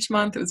pictures for each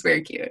month. It was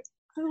very cute.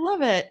 I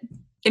love it.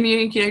 And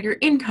you know your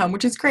income,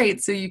 which is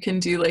great. So you can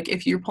do like,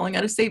 if you're pulling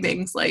out of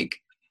savings, like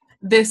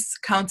this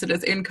counts it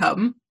as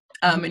income,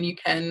 and you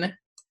can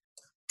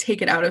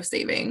take it out of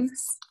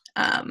savings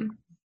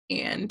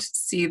and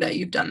see that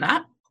you've done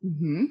that.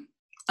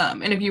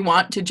 And if you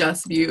want to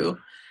just view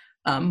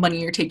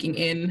money you're taking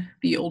in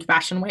the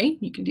old-fashioned way,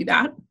 you can do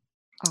that.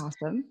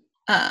 Awesome.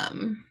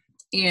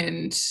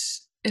 And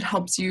it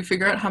helps you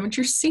figure out how much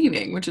you're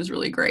saving, which is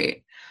really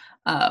great.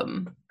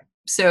 And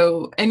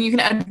you can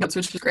add notes,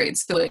 which is great.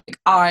 So like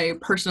I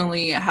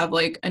personally have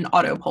like an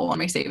auto poll on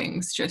my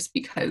savings just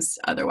because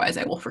otherwise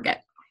I will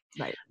forget.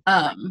 Right.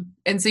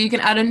 And so you can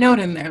add a note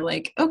in there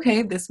like,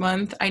 okay, this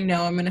month I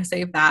know I'm going to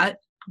save that.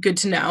 Good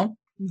to know.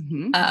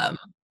 Mm-hmm.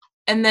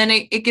 And then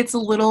it gets a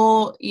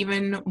little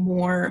even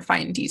more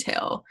fine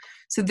detail.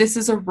 So this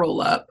is a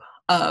roll up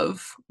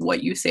of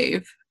what you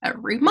save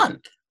every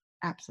month.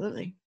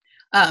 Absolutely.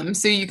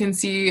 So you can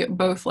see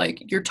both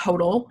like your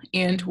total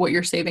and what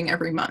you're saving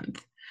every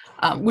month,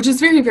 which is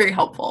very, very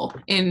helpful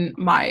in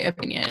my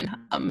opinion.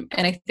 And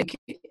I think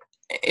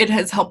it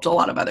has helped a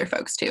lot of other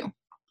folks too.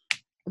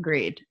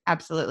 Agreed.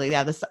 Absolutely.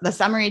 Yeah. The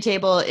summary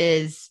table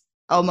is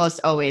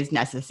almost always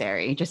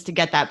necessary just to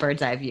get that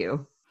bird's eye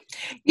view.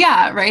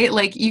 Yeah. Right.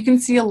 Like you can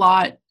see a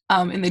lot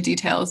in the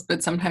details,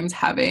 but sometimes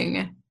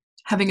having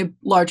a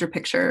larger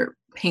picture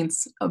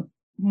paints a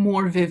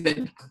more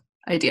vivid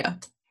idea.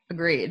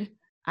 Agreed.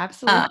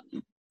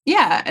 Absolutely.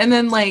 Yeah. And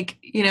then like,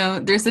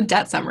 there's a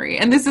debt summary.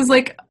 And this is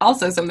like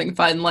also something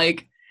fun.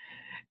 Like,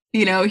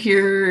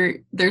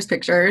 here there's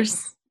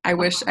pictures. I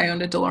wish I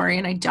owned a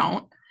DeLorean. I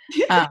don't.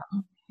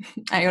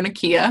 I own a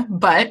Kia,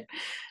 but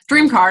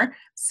dream car.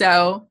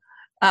 So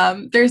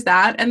there's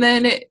that. And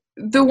then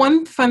the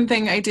one fun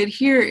thing I did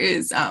here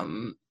is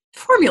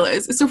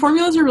formulas. So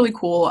formulas are really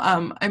cool.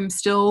 I'm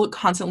still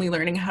constantly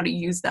learning how to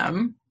use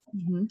them.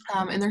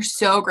 Mm-hmm. And they're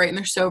so great and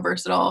they're so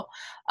versatile.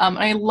 And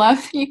I love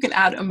that you can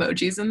add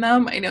emojis in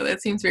them. I know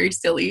that seems very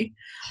silly.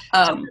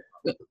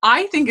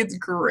 I think it's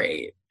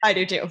great. I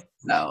do too.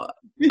 So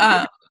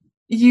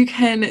you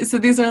can, so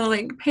these are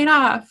like paid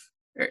off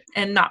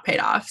and not paid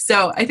off.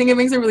 So I think it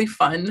makes it really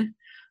fun.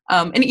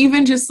 And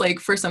even just like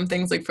for some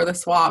things like for the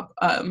swap,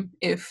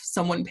 if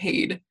someone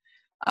paid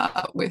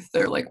with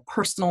their like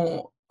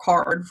personal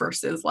card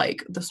versus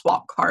like the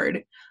swap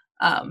card,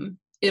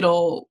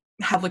 it'll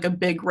have like a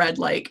big red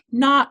like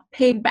not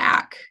paid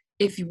back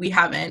if we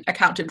haven't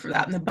accounted for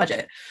that in the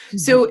budget. Mm-hmm.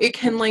 So it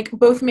can like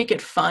both make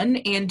it fun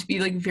and be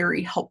like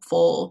very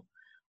helpful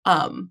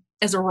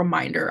as a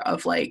reminder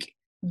of like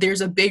there's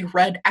a big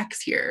red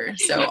X here,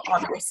 so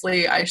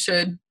obviously I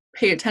should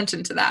pay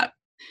attention to that.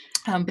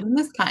 But in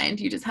this kind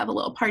you just have a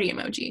little party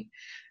emoji.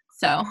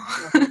 So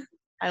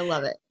I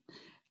love it.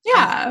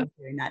 Yeah, I'm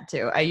doing that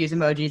too. I use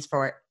emojis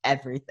for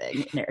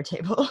everything in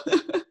Airtable.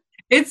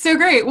 It's so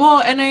great.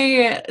 Well, and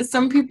I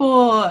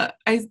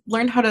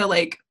learned how to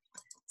like,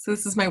 so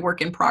this is my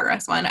work in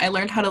progress one. I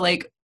learned how to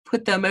like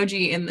put the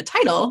emoji in the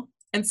title.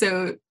 And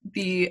so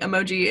the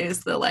emoji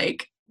is the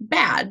like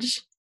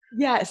badge.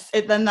 Yes.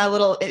 Then that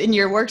little, in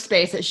your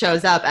workspace, it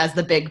shows up as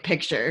the big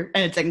picture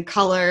and it's in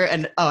color.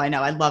 And oh, I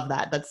know. I love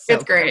that. That's so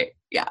It's great.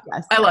 Yeah.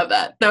 Yes. I love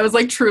that. That was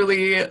like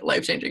truly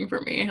life-changing for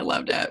me. I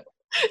loved it.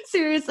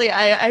 Seriously.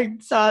 I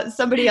saw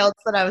somebody else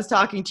that I was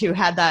talking to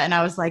had that and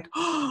I was like,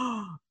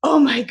 oh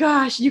my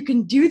gosh, you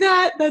can do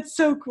that? That's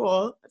so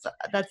cool.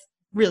 That's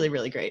really,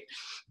 really great.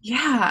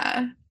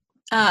 Yeah.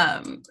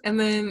 And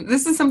then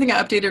this is something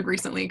I updated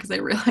recently because I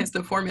realized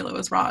the formula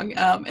was wrong.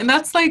 And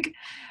that's like,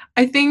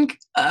 I think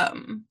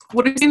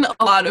what I've seen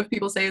a lot of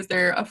people say is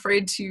they're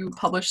afraid to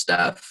publish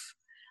stuff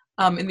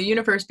in the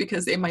universe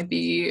because it might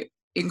be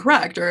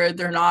incorrect or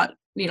they're not,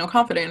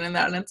 confident in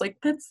that. And it's like,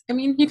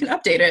 you can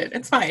update it.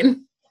 It's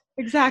fine.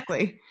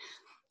 Exactly.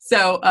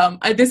 So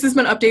this has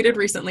been updated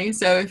recently.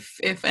 So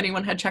if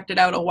anyone had checked it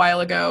out a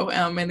while ago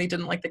and they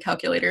didn't like the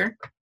calculator,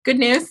 good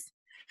news.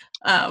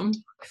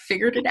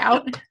 Figured it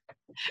out.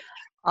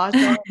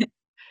 Awesome.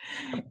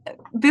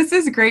 This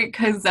is great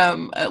because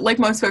like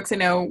most folks I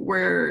know,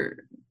 we're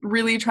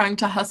really trying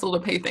to hustle to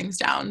pay things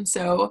down.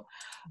 So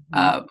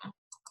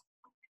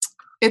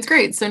it's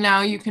great. So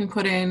now you can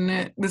put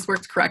in, this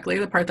works correctly.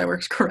 The part that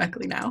works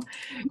correctly now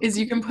is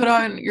you can put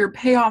on your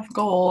payoff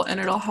goal and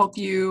it'll help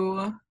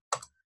you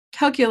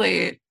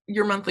calculate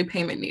your monthly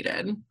payment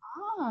needed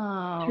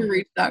to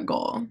reach that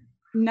goal.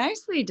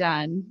 Nicely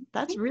done.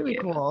 That's really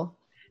cool.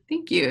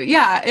 Thank you.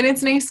 Yeah. And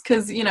it's nice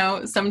because,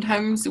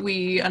 sometimes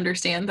we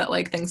understand that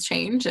like things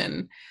change.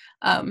 And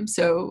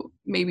so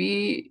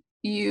maybe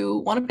you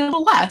want to pay a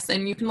little less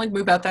and you can like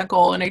move out that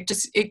goal. And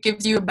it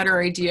gives you a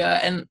better idea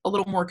and a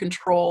little more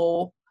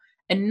control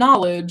and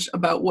knowledge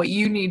about what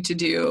you need to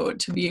do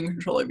to be in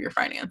control of your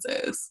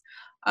finances,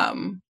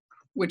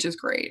 which is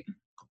great.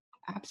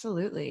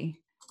 Absolutely.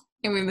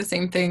 And we have the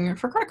same thing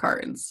for credit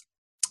cards.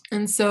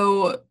 And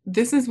so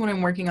this is what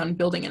I'm working on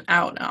building it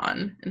out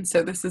on. And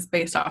so this is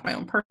based off my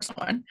own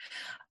personal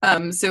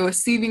one. So a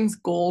savings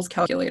goals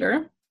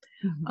calculator,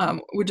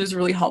 which is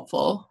really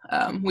helpful.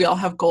 We all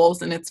have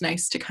goals and it's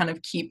nice to kind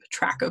of keep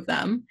track of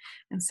them.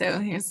 And so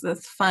here's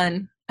this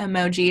fun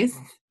emojis.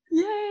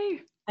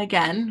 Yay.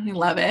 Again, we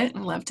love it.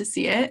 We love to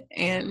see it.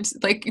 And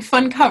like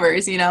fun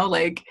covers,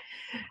 like,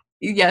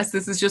 yes,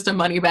 this is just a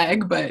money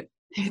bag, but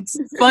it's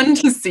fun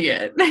to see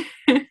it.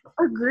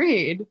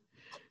 Agreed.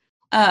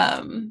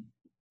 And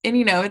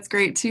it's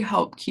great to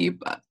help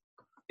keep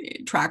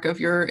track of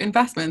your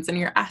investments and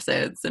your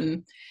assets.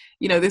 And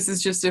this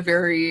is just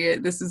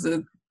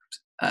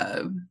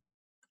a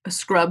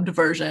scrubbed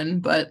version,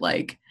 but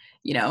like,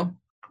 you know,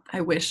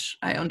 I wish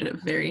I owned a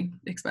very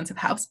expensive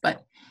house,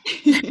 but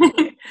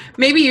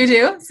maybe you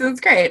do, so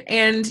it's great.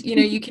 And you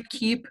know, you can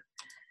keep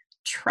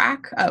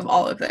track of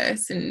all of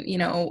this and, you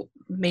know,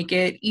 make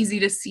it easy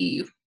to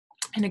see,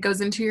 and it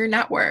goes into your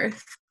net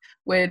worth,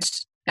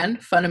 which,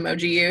 and fun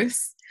emoji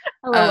use.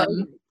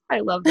 I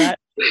love that.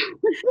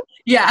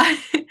 Yeah.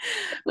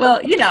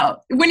 Well, you know,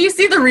 when you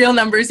see the real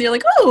numbers, you're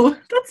like, oh,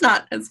 that's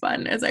not as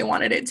fun as I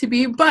wanted it to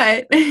be.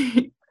 But,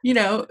 you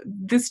know,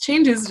 this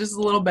changes just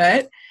a little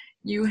bit.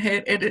 You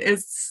hit, it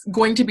is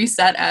going to be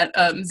set at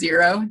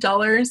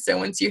 $0. So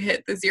once you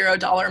hit the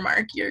 $0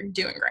 mark, you're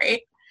doing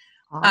great.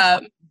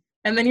 Awesome.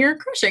 And then you're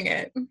crushing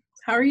it.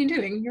 How are you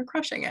doing? You're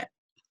crushing it.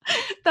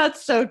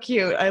 That's so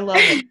cute. I love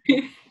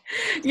it.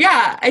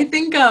 Yeah, I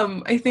think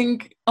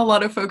a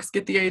lot of folks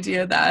get the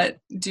idea that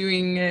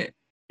doing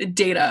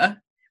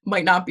data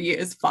might not be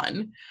as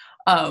fun.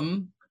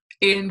 And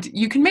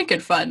you can make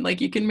it fun. Like,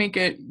 you can make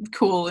it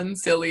cool and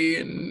silly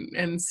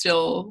and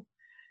still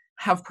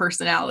have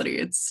personality.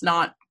 It's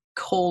not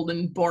cold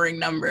and boring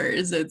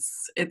numbers.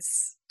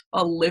 It's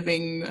a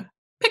living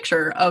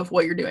picture of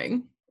what you're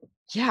doing.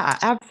 Yeah,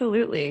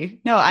 absolutely.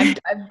 No, I'm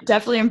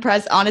definitely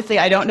impressed. Honestly,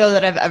 I don't know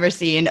that I've ever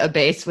seen a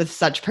base with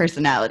such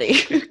personality.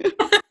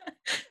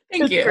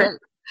 Thank you.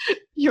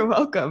 You're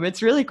welcome.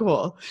 It's really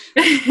cool.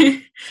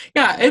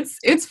 Yeah,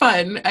 it's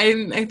fun.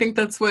 I think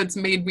that's what's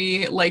made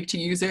me like to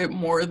use it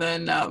more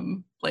than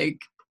like,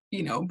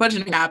 you know,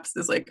 budgeting apps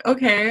is like,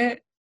 okay,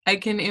 I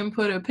can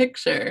input a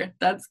picture.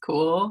 That's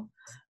cool.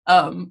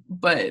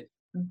 But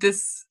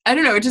this, I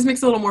don't know, it just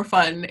makes it a little more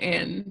fun,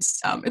 and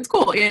it's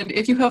cool. And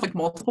if you have like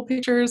multiple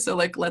pictures, so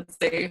like, let's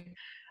say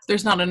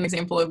there's not an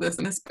example of this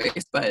in this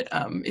space, but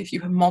if you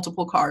have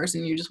multiple cars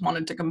and you just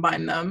wanted to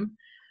combine them,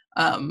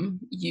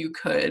 you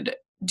could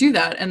do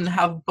that and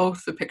have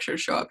both the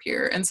pictures show up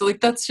here. And so like,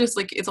 that's just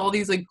like, it's all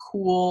these like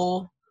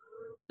cool,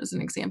 there's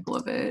an example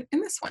of it in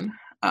this one.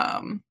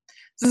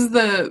 This is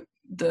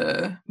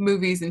the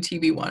movies and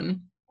TV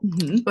one.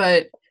 Mm-hmm.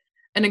 But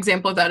an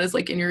example of that is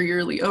like in your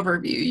yearly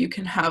overview, you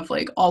can have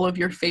like all of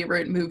your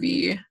favorite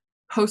movie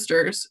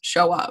posters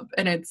show up,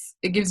 and it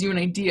gives you an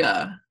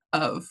idea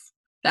of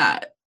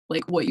that,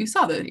 like what you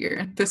saw that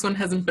year. This one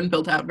hasn't been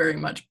built out very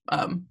much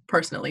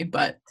personally,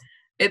 but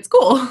it's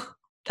cool.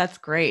 That's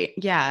great.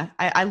 Yeah,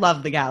 I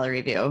love the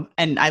gallery view,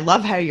 and I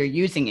love how you're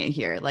using it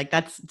here. Like,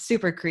 that's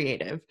super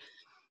creative.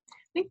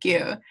 Thank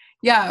you.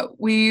 Yeah,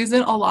 we use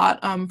it a lot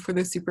for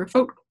the Super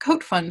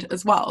Coat Fund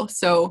as well.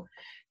 So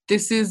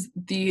this is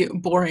the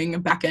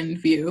boring back-end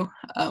view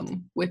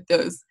with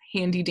those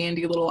handy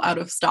dandy little out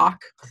of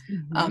stock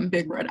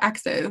big red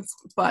X's,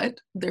 but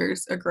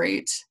there's a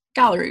great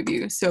gallery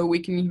view. So we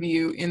can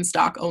view in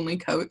stock only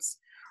coats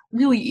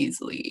really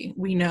easily.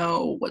 We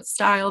know what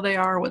style they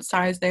are, what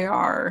size they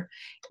are,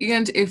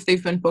 and if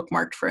they've been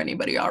bookmarked for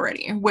anybody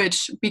already,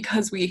 which,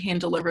 because we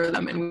hand deliver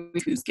them and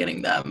who's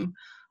getting them,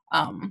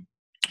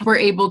 we're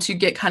able to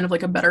get kind of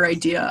like a better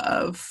idea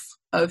of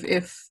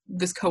if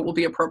this coat will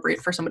be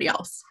appropriate for somebody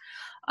else.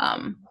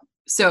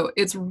 So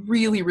it's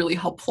really, really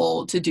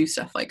helpful to do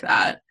stuff like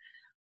that.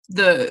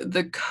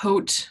 The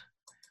coat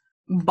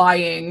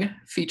buying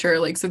feature,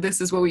 like, so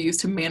this is what we use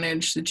to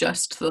manage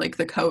just like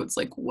the coats,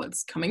 like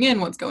what's coming in,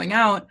 what's going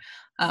out.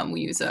 We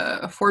use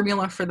a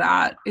formula for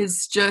that,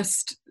 is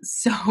just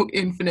so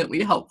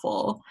infinitely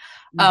helpful.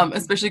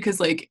 Especially because,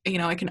 like, you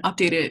know, I can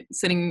update it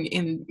sitting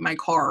in my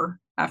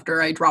car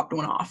after I dropped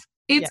one off.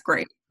 It's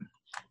great.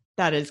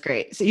 That is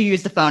great. So you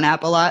use the phone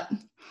app a lot?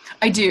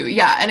 I do,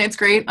 yeah. And it's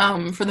great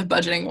for the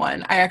budgeting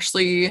one. I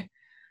actually,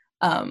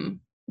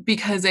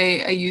 because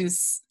I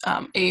use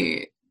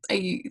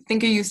I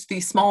think I used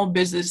the small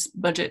business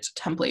budget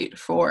template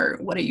for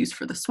what I used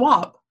for the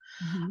swap.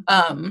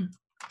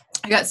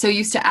 I got so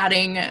used to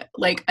adding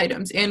like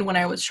items in when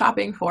I was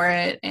shopping for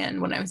it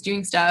and when I was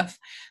doing stuff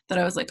that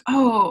I was like,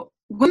 oh,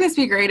 wouldn't this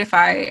be great if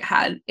I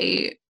had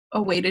a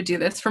way to do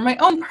this for my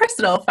own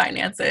personal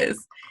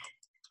finances?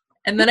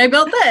 And then I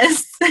built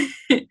this.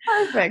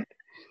 Perfect.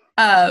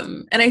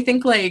 And I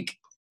think like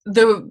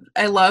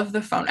I love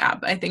the phone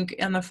app. I think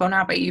in the phone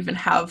app, I even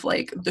have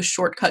like the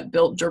shortcut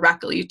built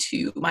directly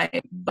to my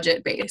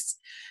budget base.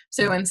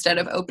 So instead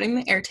of opening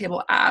the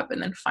Airtable app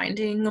and then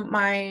finding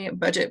my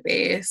budget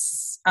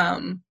base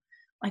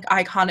like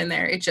icon in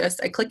there,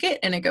 I click it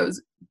and it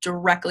goes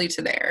directly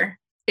to there.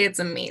 It's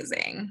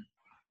amazing.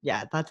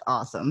 Yeah, that's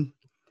awesome.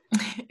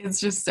 It's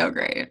just so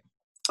great.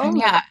 Oh, and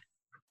yeah.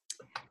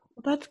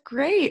 That's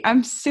great.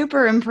 I'm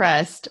super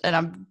impressed. And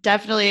I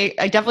definitely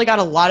got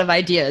a lot of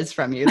ideas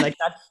from you. Like,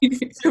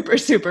 that's super,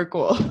 super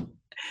cool.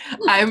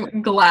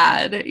 I'm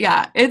glad.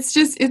 Yeah. It's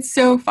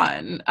so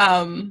fun.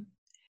 And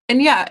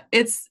yeah,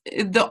 it's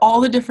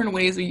all the different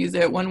ways we use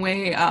it. One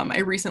way I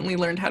recently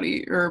learned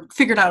or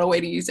figured out a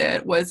way to use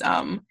it was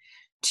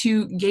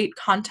to gate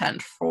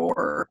content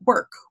for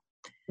work.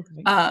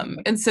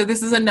 And so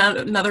this is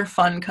another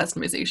fun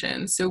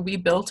customization. So we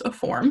built a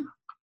form.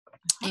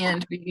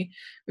 And we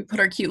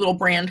put our cute little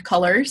brand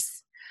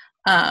colors.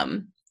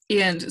 And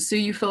so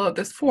you fill out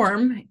this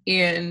form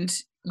and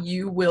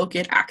you will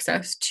get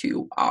access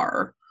to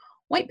our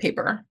white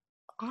paper.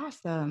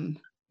 Awesome.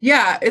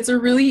 Yeah, it's a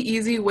really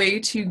easy way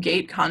to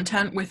gate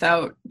content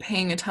without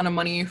paying a ton of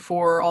money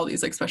for all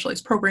these like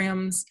specialized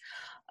programs.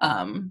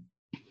 And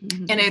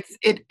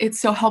it's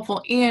so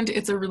helpful, and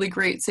it's a really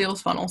great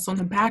sales funnel. So on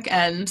the back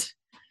end,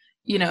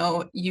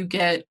 you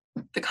get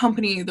the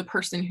company, the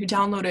person who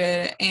downloaded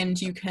it, and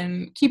you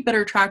can keep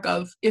better track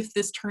of if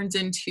this turns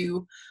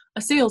into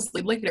a sales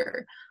lead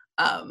later.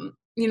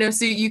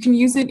 So you can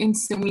use it in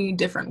so many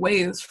different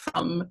ways,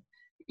 from,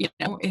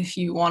 if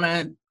you want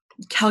to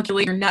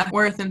calculate your net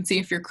worth and see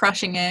if you're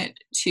crushing it,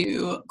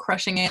 to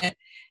crushing it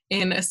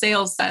in a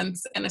sales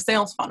sense and a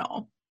sales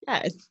funnel.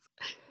 Yes.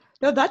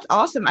 No, that's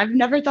awesome. I've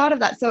never thought of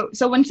that.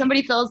 So when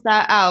somebody fills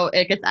that out,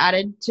 it gets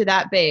added to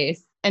that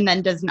base, and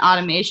then does an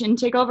automation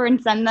take over and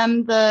send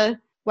them the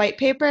white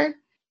paper?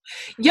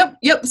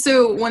 Yep.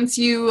 So once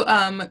you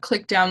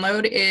click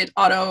download, it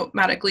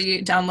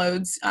automatically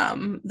downloads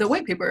the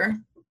white paper.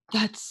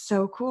 That's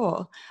so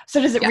cool.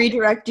 So does it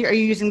redirect you? Are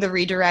you using the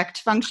redirect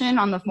function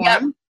on the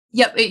form?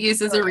 Yep. It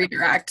uses a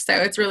redirect. So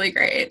it's really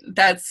great.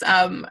 That's,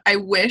 I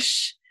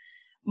wish,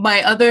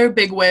 my other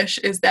big wish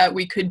is that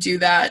we could do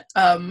that.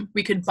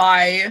 We could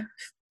buy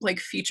like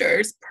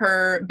features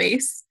per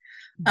base,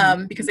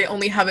 because they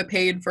only have a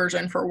paid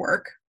version for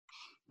work.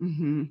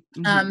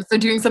 So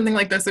doing something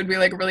like this would be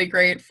like really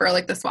great for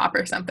like the swap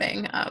or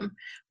something,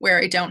 where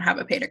I don't have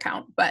a paid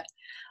account. But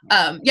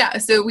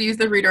so we use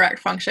the redirect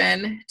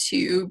function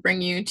to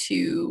bring you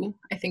to,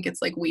 I think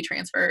it's like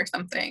WeTransfer or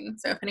something.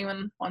 So if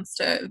anyone wants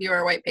to view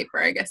our white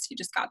paper, I guess you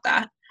just got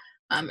that.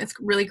 It's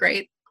really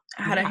great.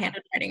 I had a hand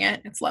in writing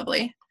it. It's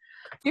lovely.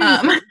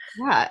 Yeah,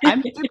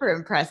 I'm super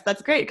impressed.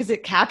 That's great, because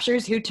it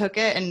captures who took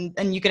it,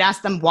 and you could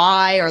ask them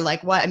why, or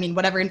like what, I mean,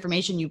 whatever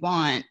information you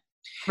want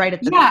right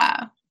at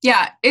the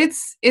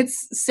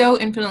it's so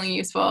infinitely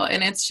useful.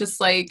 And it's just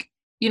like,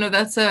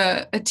 that's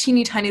a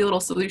teeny tiny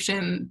little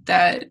solution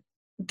that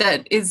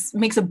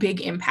makes a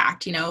big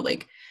impact.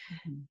 Like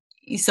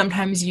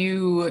sometimes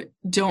you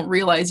don't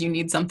realize you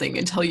need something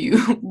until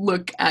you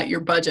look at your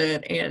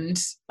budget and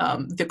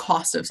the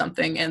cost of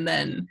something. And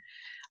then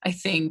I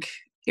think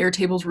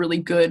Airtable's really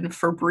good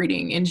for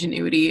breeding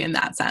ingenuity in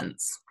that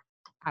sense.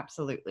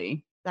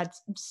 Absolutely.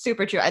 That's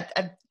super true.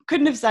 I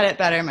couldn't have said it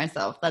better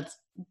myself. That's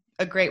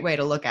a great way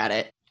to look at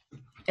it.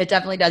 It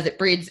definitely does. It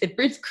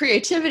breeds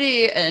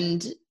creativity,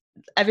 and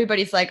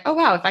everybody's like, oh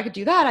wow, if I could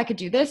do that, I could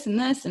do this and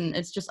this, and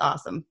it's just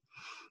awesome.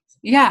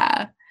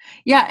 Yeah.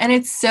 And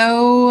it's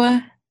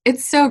so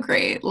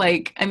great.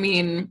 Like, I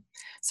mean,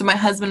 so my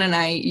husband and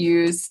I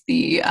use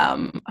the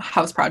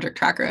house project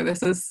tracker.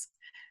 This is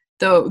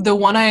the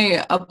one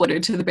I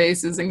uploaded to the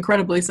base is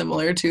incredibly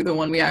similar to the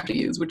one we have to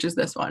use, which is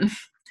this one.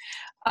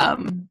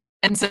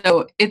 And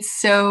so it's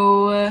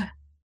so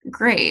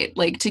great,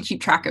 like, to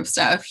keep track of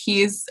stuff.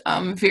 He's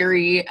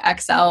very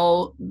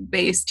Excel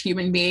based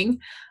human being.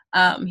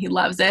 He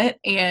loves it.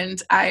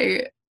 And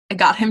I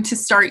got him to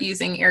start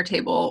using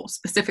Airtable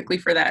specifically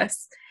for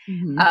this.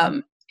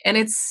 And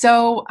it's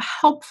so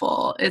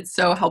helpful. It's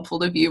so helpful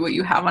to view what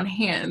you have on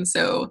hand.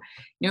 So,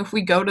 if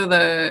we go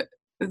to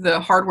the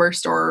hardware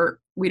store,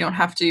 we don't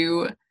have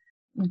to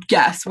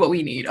guess what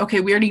we need. Okay,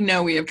 we already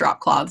know we have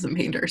drop cloths and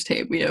painter's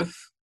tape. We have,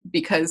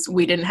 because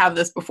we didn't have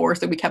this before,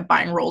 so we kept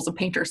buying rolls of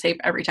painter's tape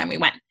every time we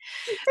went.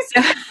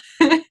 So,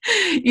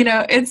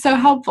 it's so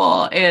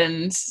helpful.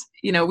 And,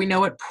 we know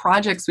what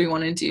projects we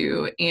want to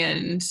do,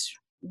 and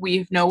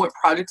we know what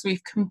projects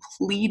we've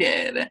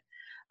completed,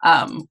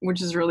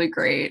 which is really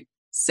great.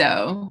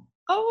 So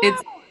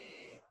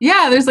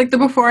there's like the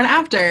before and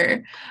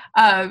after.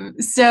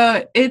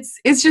 So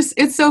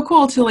it's so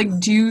cool to like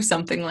do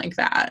something like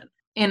that.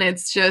 And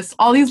it's just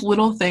all these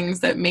little things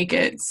that make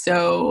it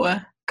so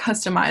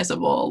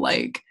customizable,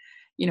 like,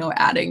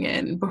 adding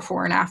in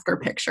before and after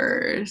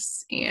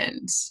pictures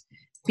and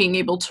being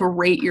able to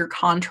rate your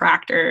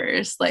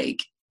contractors.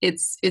 Like,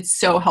 it's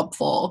so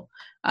helpful.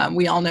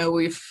 We all know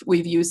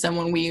we've used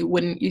someone we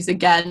wouldn't use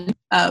again.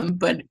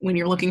 But when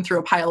you're looking through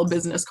a pile of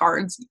business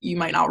cards, you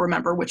might not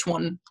remember which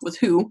one was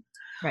who.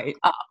 Right.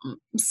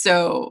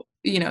 So,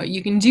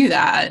 you can do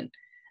that.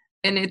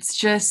 And it's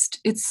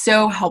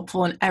so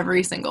helpful in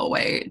every single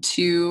way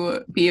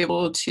to be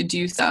able to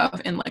do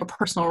stuff in like a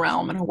personal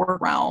realm, and a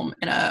work realm,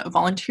 and a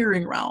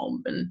volunteering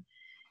realm. And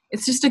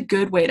it's just a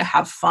good way to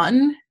have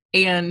fun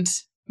and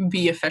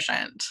be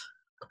efficient.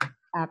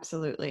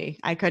 Absolutely.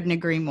 I couldn't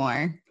agree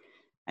more.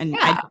 And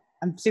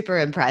I'm super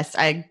impressed.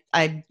 I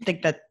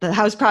think that the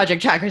house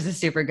project tracker is a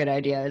super good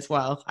idea as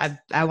well.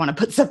 I want to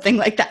put something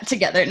like that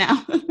together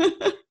now.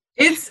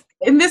 It's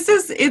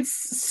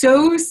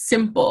so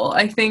simple.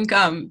 I think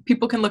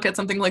people can look at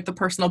something like the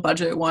personal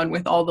budget one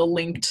with all the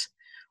linked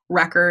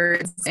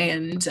records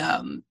and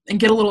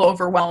get a little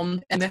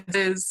overwhelmed. And this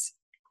is,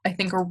 I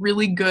think, a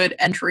really good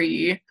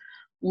entry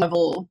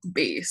level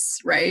base,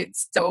 right?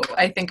 So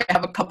I think I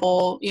have a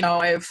couple,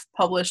 I've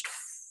published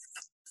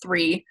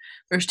 3.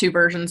 There's 2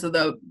 versions of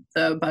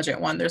the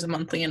budget one. There's a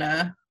monthly and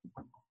a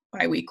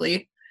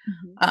bi-weekly.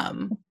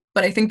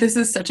 But I think this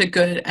is such a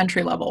good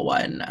entry level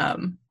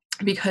one.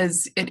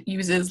 because it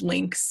uses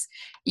links,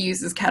 it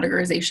uses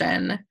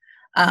categorization,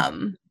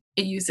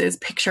 it uses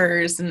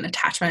pictures and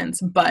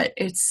attachments, but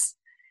it's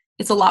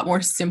a lot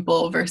more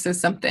simple versus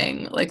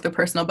something like the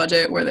Personal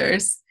Budget where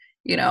there's,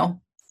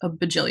 a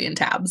bajillion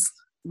tabs.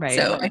 Right.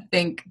 So I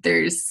think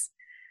there's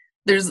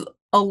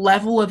a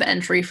level of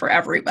entry for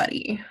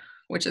everybody,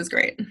 which is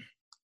great.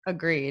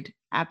 Agreed.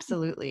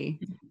 Absolutely.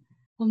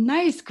 Well,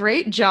 nice.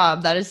 Great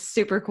job. That is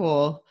super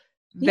cool.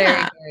 Very,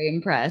 very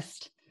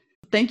impressed.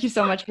 Thank you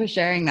so much for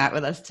sharing that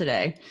with us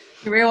today.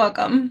 You're very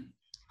welcome.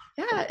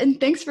 Yeah, and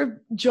thanks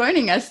for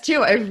joining us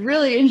too. I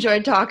really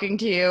enjoyed talking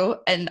to you,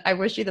 and I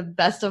wish you the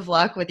best of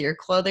luck with your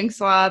clothing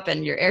swap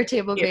and your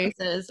Airtable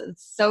bases.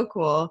 It's so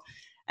cool.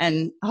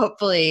 And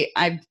hopefully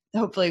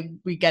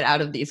we get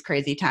out of these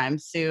crazy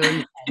times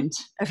soon and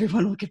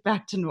everyone will get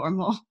back to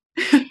normal.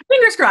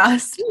 Fingers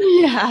crossed.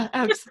 Yeah,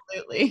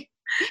 absolutely.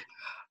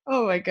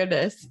 Oh my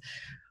goodness.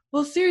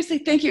 Well, seriously,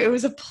 thank you. It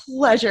was a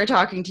pleasure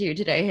talking to you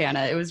today,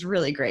 Hannah. It was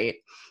really great.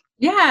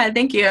 Yeah,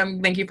 thank you.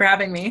 Thank you for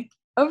having me.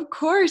 Of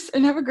course.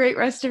 And have a great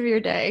rest of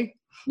your day.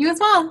 You as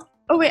well.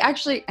 Oh, wait,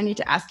 actually, I need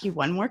to ask you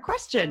one more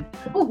question.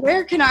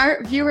 Where can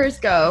our viewers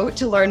go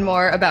to learn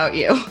more about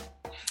you?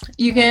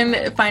 You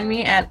can find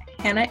me at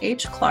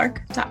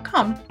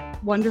hannahclark.com.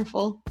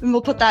 Wonderful. And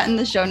we'll put that in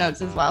the show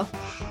notes as well.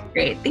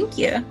 Great. Thank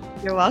you.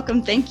 You're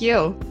welcome. Thank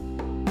you.